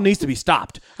Ball needs to be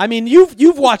stopped. I mean,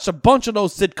 you've watched a bunch of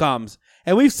those sitcoms,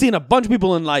 and we've seen a bunch of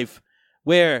people in life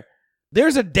where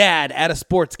there's a dad at a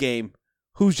sports game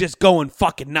who's just going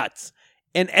fucking nuts.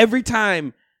 And every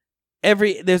time,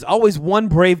 there's always one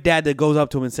brave dad that goes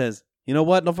up to him and says, you know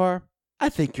what, LeVar? I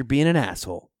think you're being an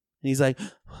asshole. And he's like,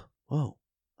 whoa,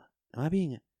 I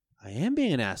am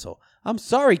being an asshole. I'm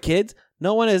sorry, kids.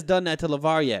 No one has done that to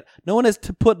LeVar yet. No one has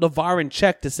to put LeVar in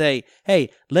check to say, hey,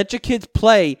 let your kids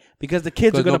play because the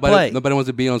kids are going to play. Nobody wants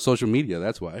to be on social media.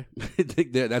 That's why.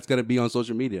 That's going to be on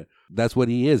social media. That's what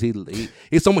he is.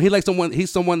 He's someone.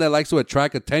 He's someone that likes to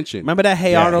attract attention. Remember that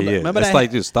Hey Arnold? Remember that? Like,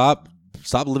 dude, stop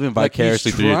living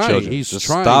vicariously through your children. He's just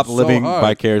trying stop so living hard.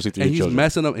 vicariously through your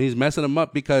children. He's messing them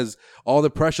up because all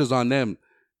the pressure's on them.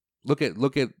 Look at.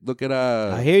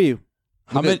 I hear you.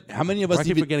 How many of us I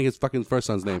keep forgetting his fucking first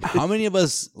son's name? How many of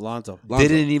us Lonzo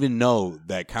didn't even know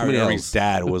that Kyrie Irving's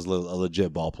dad was a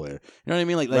legit ball player? You know what I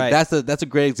mean? Like right. that's a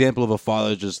great example of a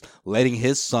father just letting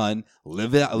his son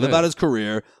live out his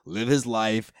career, live his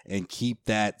life, and keep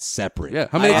that separate. Yeah.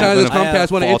 How many times does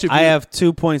Comcast want to interview? I have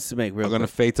 2 points to make. I'm going to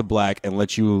fade to black and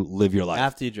let you live your life.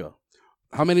 After you, Joe.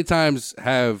 How many times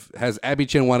has Abby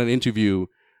Chin wanted to interview,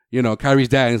 Kyrie's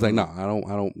dad? And he's like, no, I don't.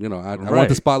 I want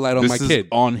the spotlight on my kid. This is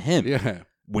on him. Yeah.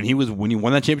 When he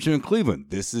won that championship in Cleveland,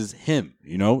 this is him.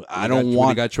 I don't want when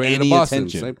he got traded any to Boston,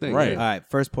 attention. same thing. Right. All right,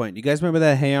 first point. You guys remember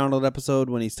that Hey Arnold episode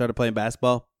when he started playing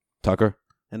basketball? Tucker.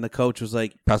 And the coach was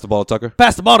like, Pass the ball to Tucker?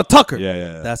 Pass the ball to Tucker.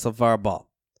 Yeah. That's LeVar Ball.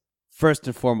 First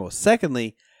and foremost.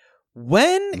 Secondly,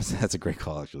 when... That's a great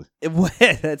call, actually.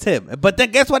 That's him. But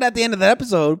then guess what? At the end of the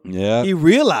episode, he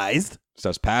realized...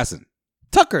 Starts passing.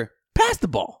 Tucker, pass the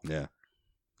ball. Yeah.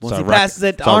 Once he passes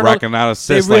it to Arnold, racking out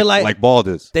assists like Ball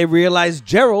does. They realized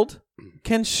Gerald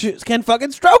can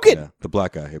fucking stroke it. Yeah, the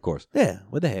black guy, of course. Yeah,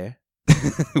 with the hair.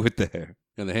 With the hair.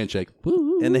 And the handshake.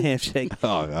 And the handshake.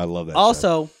 Oh, I love that.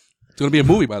 Also, it's going to be a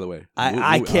movie, by the way.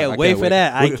 I can't wait for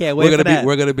that. I can't wait for that.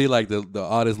 We're going to be like the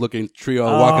oddest-looking trio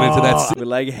walking into that scene. We're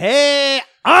like, hey,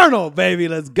 Arnold, baby,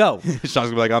 let's go. Sean's going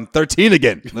to be like, I'm 13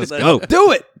 again. Let's go.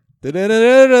 Do it.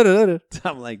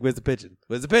 I'm like, where's the pitches?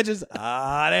 Where's the pitches?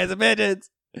 There's the pitches.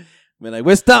 We're like,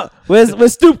 where's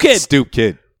Stoop Kid? Stoop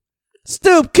Kid.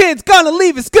 Stoop Kid's gonna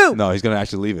leave his scoop. No, he's gonna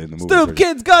actually leave it in the movie. Stoop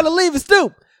Kid's gonna leave his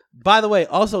stoop. By the way,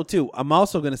 also too, I'm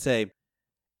also gonna say,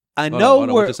 what's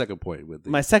the second point?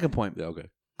 My second point. Yeah, okay.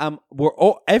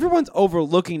 Everyone's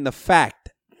overlooking the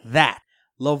fact that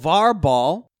LeVar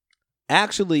Ball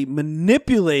actually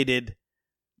manipulated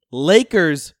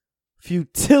Lakers'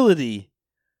 futility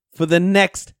for the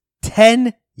next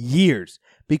 10 years.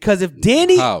 Because if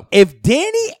Danny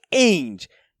Ainge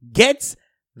gets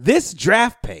this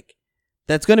draft pick,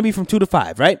 that's going to be from 2 to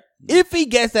 5, right? If he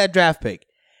gets that draft pick,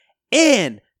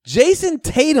 and Jayson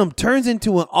Tatum turns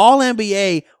into an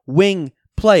All-NBA wing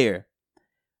player,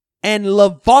 and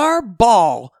LeVar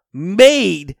Ball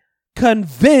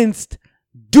convinced,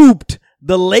 duped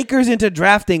the Lakers into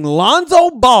drafting Lonzo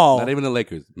Ball. Not even the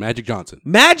Lakers. Magic Johnson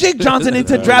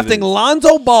into drafting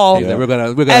Lonzo Ball we're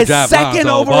gonna as draft second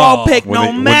Lonzo overall Ball. pick,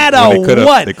 When matter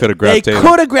what. They could have grabbed Tatum. They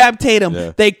could have grabbed Tatum.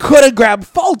 Yeah. They could have grabbed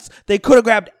Fultz. They could have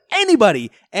grabbed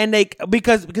anybody. And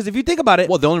because if you think about it,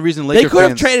 well, the only reason they could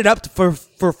have traded up for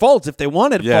Fultz if they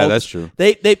wanted. Yeah, Fultz. that's true.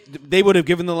 They would have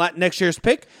given the next year's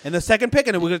pick and the second pick,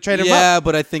 and we would have traded him up. Yeah,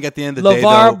 but I think at the end of the day,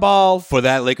 LeVar Ball for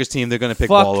that Lakers team, they're going to pick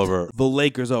Ball over the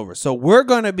Lakers over. So we're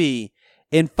going to be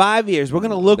In 5 years, we're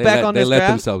going to look back on this They let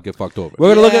draft. themselves get fucked over.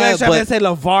 We're going to look at that Yeah, draft but- and say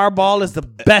LeVar Ball is the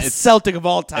best Celtic of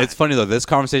all time. It's funny though. This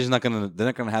conversation they're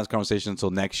not gonna have this conversation until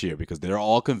next year because they're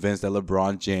all convinced that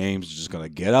LeBron James is just gonna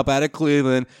get up out of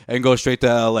Cleveland and go straight to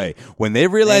LA. When they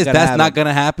realize gonna that's happen. not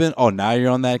gonna happen, oh, now you're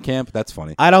on that camp. That's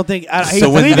funny. I don't think. So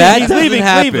when that doesn't leaving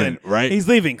happen, Cleveland, right? He's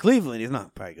leaving Cleveland. He's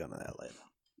not probably going to LA.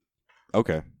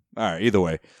 Okay, all right. Either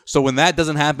way, so when that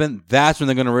doesn't happen, that's when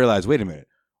they're gonna realize. Wait a minute,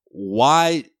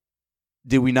 why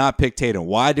did we not pick Tatum?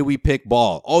 Why did we pick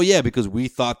Ball? Oh yeah, because we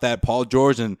thought that Paul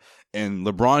George and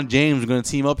LeBron James were going to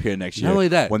team up here next year. Not only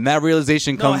that. When that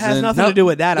realization No, it comes has in, nothing to do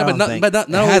with that. I don't think. But not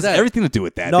it only has that. everything to do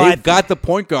with that. No, They've got the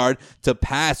point guard to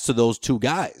pass to those two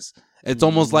guys. It's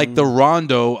almost like the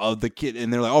Rondo of the kid,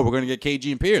 and they're like, "Oh, we're going to get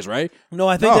KG and Pierce, right?" No,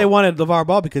 I think they wanted LeVar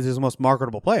Ball because he's the most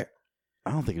marketable player.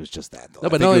 I don't think it was just that. Though. No, I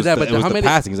but think not only it was that, the, but it was how the many-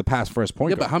 passing. He's a pass first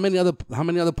point Yeah, guard. but how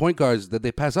many other point guards did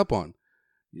they pass up on?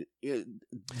 Dennis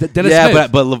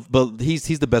Smith. but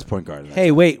he's the best point guard.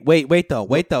 Hey, wait though.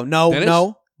 No, Dennis?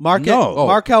 no. No. Oh.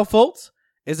 Markelle Fultz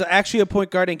is actually a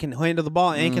point guard and can handle the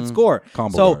ball and can score.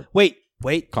 Combo so guard.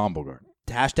 wait. Combo guard.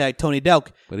 Hashtag Tony Delk.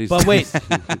 But he's- But wait.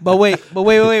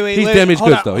 He's damaged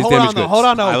Hold goods, on, though. He's hold on, damaged though. goods. Hold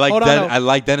on, no. I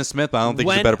like Dennis Smith, but I don't think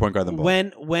he's a better point guard than Ball.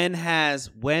 When has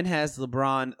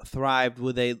LeBron thrived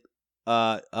with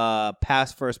a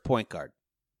pass first point guard?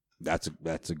 That's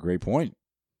a great point.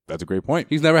 That's a great point.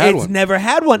 He's never had It's one. never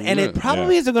had one, and it Yeah.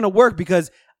 probably isn't going to work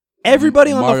because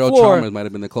everybody on Mario the floor Chalmers might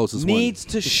have been the closest needs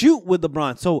to shoot with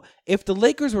LeBron. So if the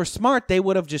Lakers were smart, they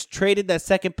would have just traded that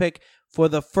second pick for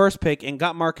the first pick and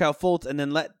got Markelle Fultz and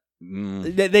then let.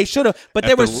 They should have, but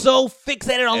they were so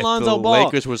fixated on Lonzo the Ball.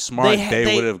 Lakers were smart.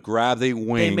 They would have grabbed a wing.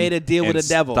 They made a deal with and the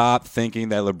devil. Stop thinking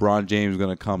that LeBron James was going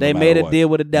to come. They no made matter a what. deal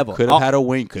with the devil. Could have had a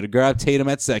wing. Could have grabbed Tatum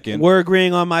at second. We're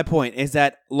agreeing on my point. Is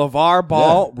that LeVar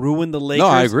Ball ruined the Lakers? No,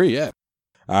 I agree. Yeah.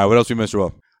 All right. What else we missed,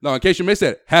 Joel? No, in case you missed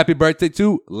it, happy birthday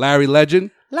to Larry Legend.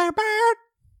 Larry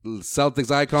Bird. Celtics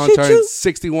icon Shoot turned you.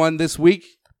 61 this week.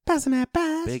 Passing that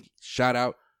pass. Big shout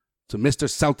out to Mr.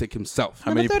 Celtic himself.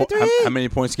 How many Number 33. how many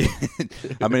points?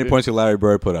 How many points could Larry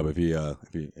Bird put up if he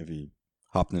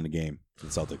hopped in the game for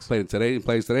the Celtics?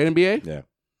 Plays today in NBA. Yeah.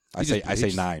 I He say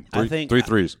just- 9. I think three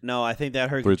threes. No, I think that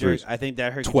herky 3 jerk. threes. I think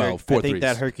that herky 12, jerk. 4 I think threes.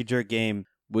 that herky jerk game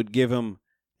would give him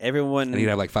everyone. And he'd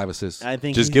have like 5 assists. I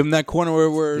think Just give him that corner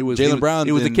where Jaylen Brown.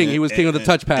 He was the king. He was king of the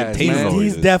touch pass. Tatum man. always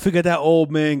he's is. definitely got that old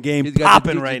man game He's got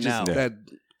popping the- right just now. That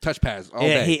touch pass all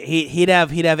Yeah, day. he'd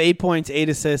have 8 points, 8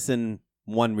 assists, and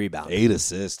 1 rebound. 8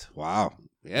 assists. Wow.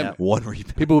 Yeah, man. 1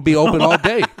 rebound. People would be open all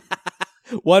day.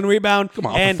 1 rebound. Come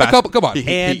on, and come on.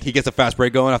 He gets a fast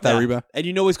break going off that rebound. And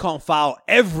you know he's calling foul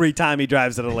every time he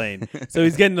drives to the lane. So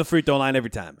he's getting the free throw line every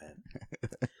time,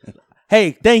 man.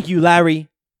 Hey, thank you, Larry.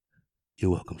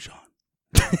 You're welcome, Sean.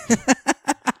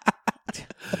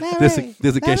 This, in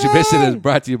case you missed it, is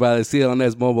brought to you by the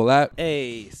CLNS mobile app.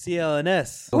 Hey,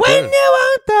 CLNS. Okay. When you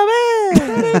want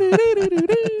the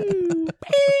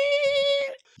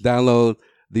Download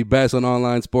the best on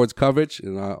online sports coverage,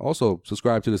 and also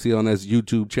subscribe to the CLNS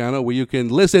YouTube channel where you can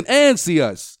listen and see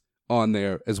us on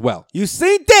there as well. You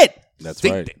seen it. That's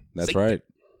Seen right. it. That's Seen right.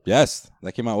 Yes,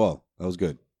 that came out well. That was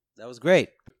good. That was great.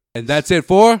 And that's it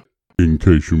for In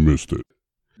case you missed it.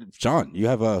 Sean, you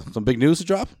have some big news to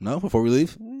drop? No, before we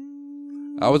leave.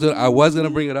 I was gonna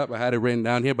bring it up. I had it written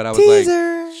down here, but I was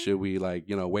Teaser. like, should we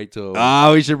wait till?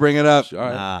 We should bring it up. All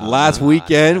right. Last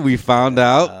weekend, we found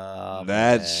out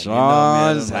that man. Sean's You know me,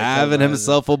 I don't like having that,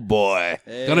 himself a boy.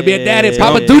 Gonna be a daddy. It's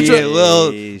Papa Gonna Dutra. be a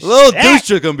little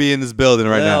Dutra gonna be in this building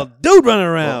right now. Dude running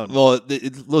around. Well,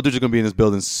 little Dutra's gonna be in this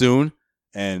building soon,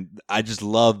 and I just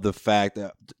love the fact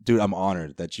that, dude, I'm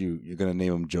honored that you're gonna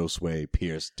name him Josue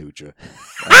Pierce Dutra.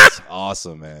 That's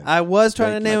awesome, man. I was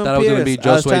trying to name him thought it was Pierce. gonna be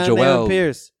I was Josue trying to name him Joel.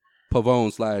 Pierce.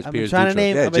 Pavone / I've been Pierce trying to Dutra.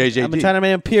 name. Yeah, I've been JJD. trying to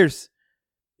name him Pierce.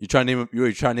 You trying to name him? You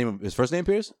were trying to name him his first name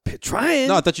Pierce? Trying.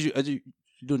 No, I thought you're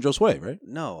doing Josue, right?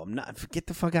 No, I'm not. Get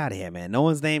the fuck out of here, man. No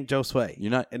one's named Josue.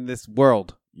 You're not in this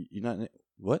world. You're not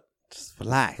what? Just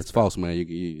relax. That's false, man.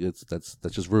 That's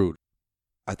just rude.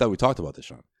 I thought we talked about this,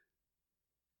 Sean.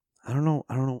 I don't know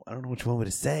what you want me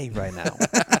to say right now.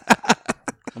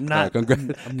 I'm All not. right,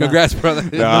 I'm congrats, brother.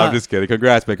 No, I'm just kidding.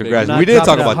 Congrats, man. Congrats. not We did talk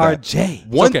dropping a about hard that. J.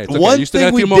 One It's okay. You still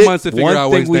got a few more months to figure out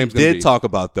what his name's gonna we be. did talk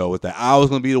about though was that I was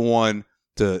going to be the one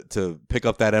to pick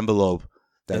up that envelope.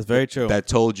 That's very true. That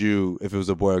told you if it was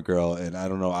a boy or girl, and I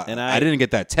don't know. I didn't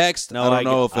get that text. No, I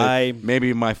don't know if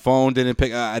maybe my phone didn't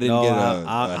pick. I didn't get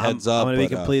a heads up. I'm going to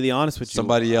be but, completely honest with you.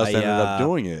 somebody else ended up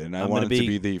doing it, and I I'm wanted gonna to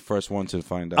be the first one to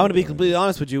find out. I'm going to be completely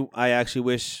honest with you. I actually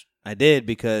wish I did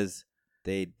because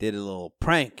they did a little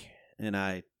prank, and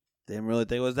I didn't really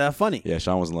think it was that funny. Yeah,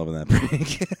 Sean wasn't loving that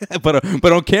prank.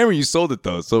 but on camera, you sold it,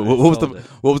 though. So what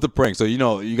was the prank? So,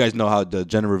 you guys know how the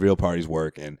gender reveal parties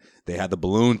work, and they had the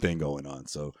balloon thing going on.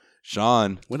 So,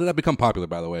 Sean. When did that become popular,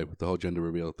 by the way, with the whole gender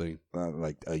reveal thing?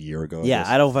 Like a year ago. Yeah,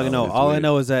 I don't fucking know. All I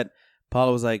know is that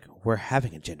Paula was like, we're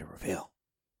having a gender reveal.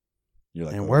 You're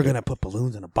like, and we're going to put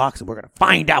balloons in a box and we're going to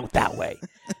find out that way.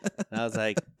 And I was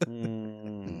like,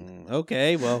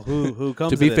 okay, well, who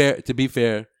comes To be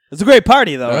fair. It's a great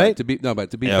party, though, right? To be fair.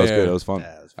 It was good. It was fun.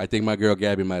 Yeah, I think my girl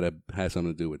Gabby might have had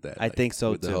something to do with that. I think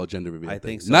so, with too. The whole gender reveal I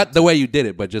thing. think so, Not too. the way you did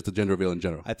it, but just the gender reveal in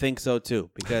general. I think so, too.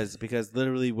 Because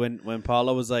literally when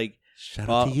Paula was like, shout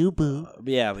out to you, boo.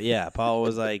 Yeah. Paula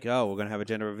was like, oh, we're going to have a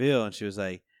gender reveal. And she was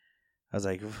like, I was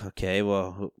like, okay,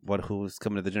 well, who's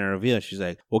coming to the gender reveal? And she's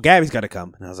like, well, Gabby's got to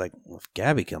come. And I was like, well, if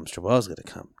Gabby comes, Trewell's going to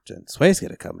come. Sway's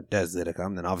going to come. And Dez's going to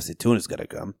come. Then obviously Tuna's going to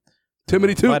come.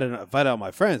 Timothy too. Invite all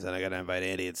my friends, and I got to invite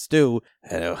Andy and Stu.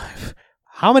 And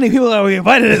how many people are we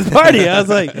invited to this party? I was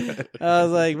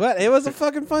like, what? It was a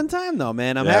fucking fun time, though,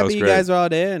 man. I'm happy you guys were all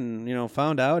there and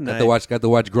found out. And got to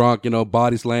watch Gronk,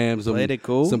 body slams. Played it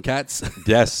cool. Some cats.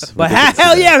 Yes, but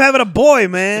hell yeah, I'm having a boy,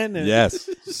 man. Yes,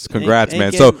 congrats,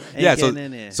 man.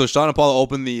 So Sean and Paula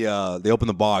opened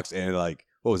the box and like.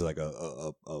 What was it, like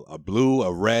a blue,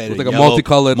 a red, it was like a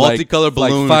multicolored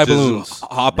balloon, like 5 balloons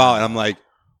hop out, and I'm like,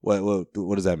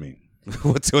 what does that mean?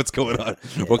 what's going on?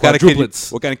 What kind of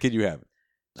kid you have?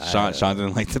 Sean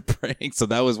didn't like the prank, so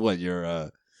that was what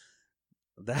your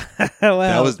that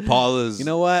was Paula's. You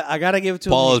know what? I gotta give it to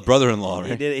Paula's brother-in-law.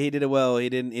 Right? He did it well. He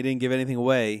didn't give anything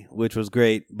away, which was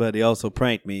great, but he also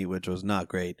pranked me, which was not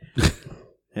great.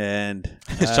 And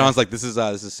Sean's like, this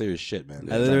is serious shit, man.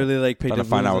 I literally like picked trying to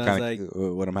find out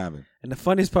what I'm having. And the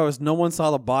funniest part was no one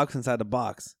saw the box inside the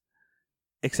box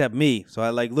except me. So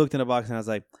I like looked in the box and I was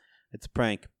like, it's a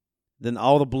prank. Then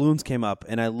all the balloons came up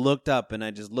and I looked up and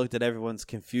I just looked at everyone's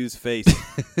confused face.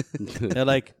 They're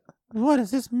like, what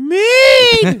does this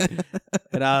mean?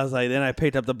 And I was like, then I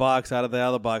picked up the box out of the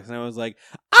other box and I was like,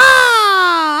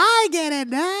 I get it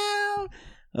now.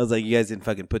 I was like, you guys didn't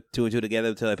fucking put 2 and 2 together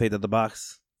until I picked up the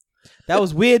box. That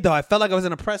was weird, though. I felt like I was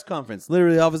in a press conference.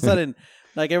 Literally, all of a sudden,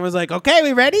 like everyone's like, "Okay,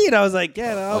 we ready?" And I was like,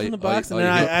 "Yeah." I'll open the box, and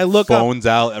then I look phones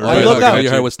up. out. I look up. You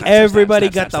heard snap,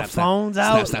 everybody snap, got the phones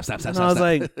out. Snap, and I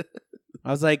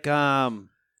was like, I'm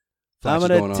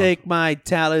gonna take my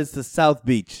talents to South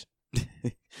Beach.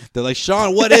 They're like,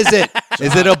 Sean, what is it?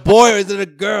 Is it a boy or is it a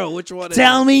girl? Which one?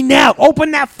 Tell me now. Open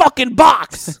that fucking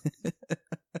box.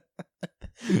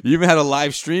 You even had a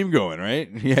live stream going, right?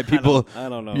 You had people. I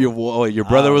don't know. Your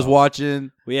brother was watching.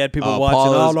 We had people watching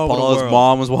all over the world. Paula's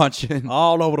mom was watching.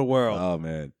 All over the world. Oh,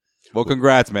 man. Well,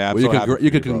 congrats, man. You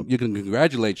can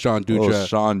congratulate Sean Dutra.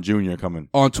 Sean Jr. coming.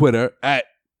 On Twitter at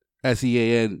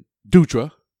SEAN Dutra.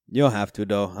 You don't have to,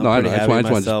 though. I know. I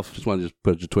just want to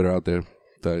put your Twitter out there.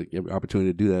 So give an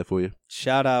opportunity to do that for you.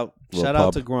 Shout out to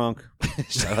Gronk.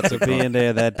 Shout out to being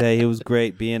there that day. He was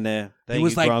great being there. He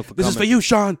was like, Gronk, for this is for you,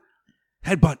 Sean.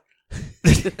 Headbutt.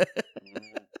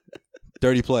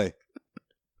 Dirty play.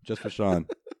 Just for Sean.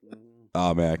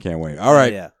 Oh, man, I can't wait. All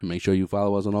right. Yeah. Make sure you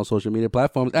follow us on all social media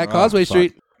platforms at Causeway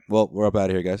Street. Well, we're up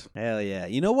out of here, guys. Hell yeah.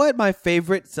 You know what my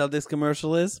favorite Celtics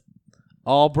commercial is?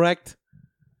 Albrecht.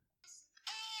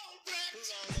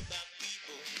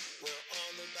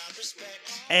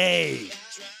 Hey.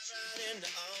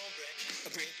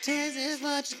 This is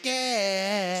what you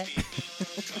get.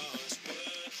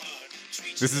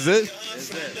 This is it?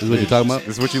 This is what you're talking about?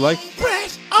 This is what you like?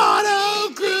 Brett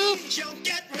Auto Group.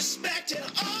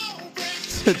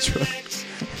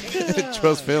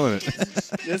 Trell's feeling it.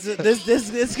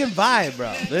 This can vibe,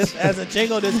 bro. This as a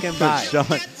jingle, this can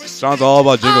vibe. Sean's all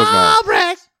about jingles now.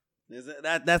 Albrecht.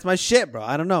 That's my shit, bro.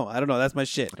 I don't know. That's my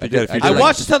shit. I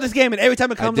watched the Celtics game, and every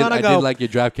time it comes on, I go, I did like your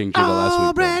DraftKings jingle last week.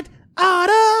 Albrecht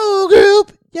Auto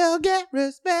Group. You'll get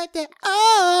respected.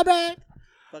 Albrecht.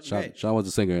 Sean was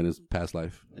a singer in his past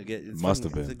life. Must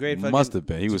have been. It's a great fucking, Must have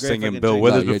been. He was singing Bill jingle.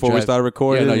 Withers before we started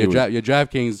recording. Yeah, your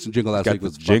DraftKings jingle last week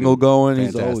was jingle going.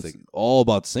 Fantastic. He's all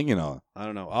about singing on. I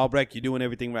don't know. Albrecht, you're doing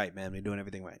everything right, man. You're doing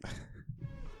everything right.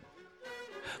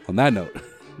 On that note.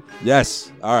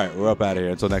 Yes. All right. We're up out of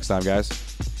here. Until next time, guys.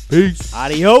 Peace.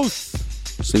 Adios.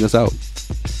 Sing us out.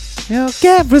 You'll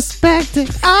get respected.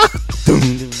 Ah.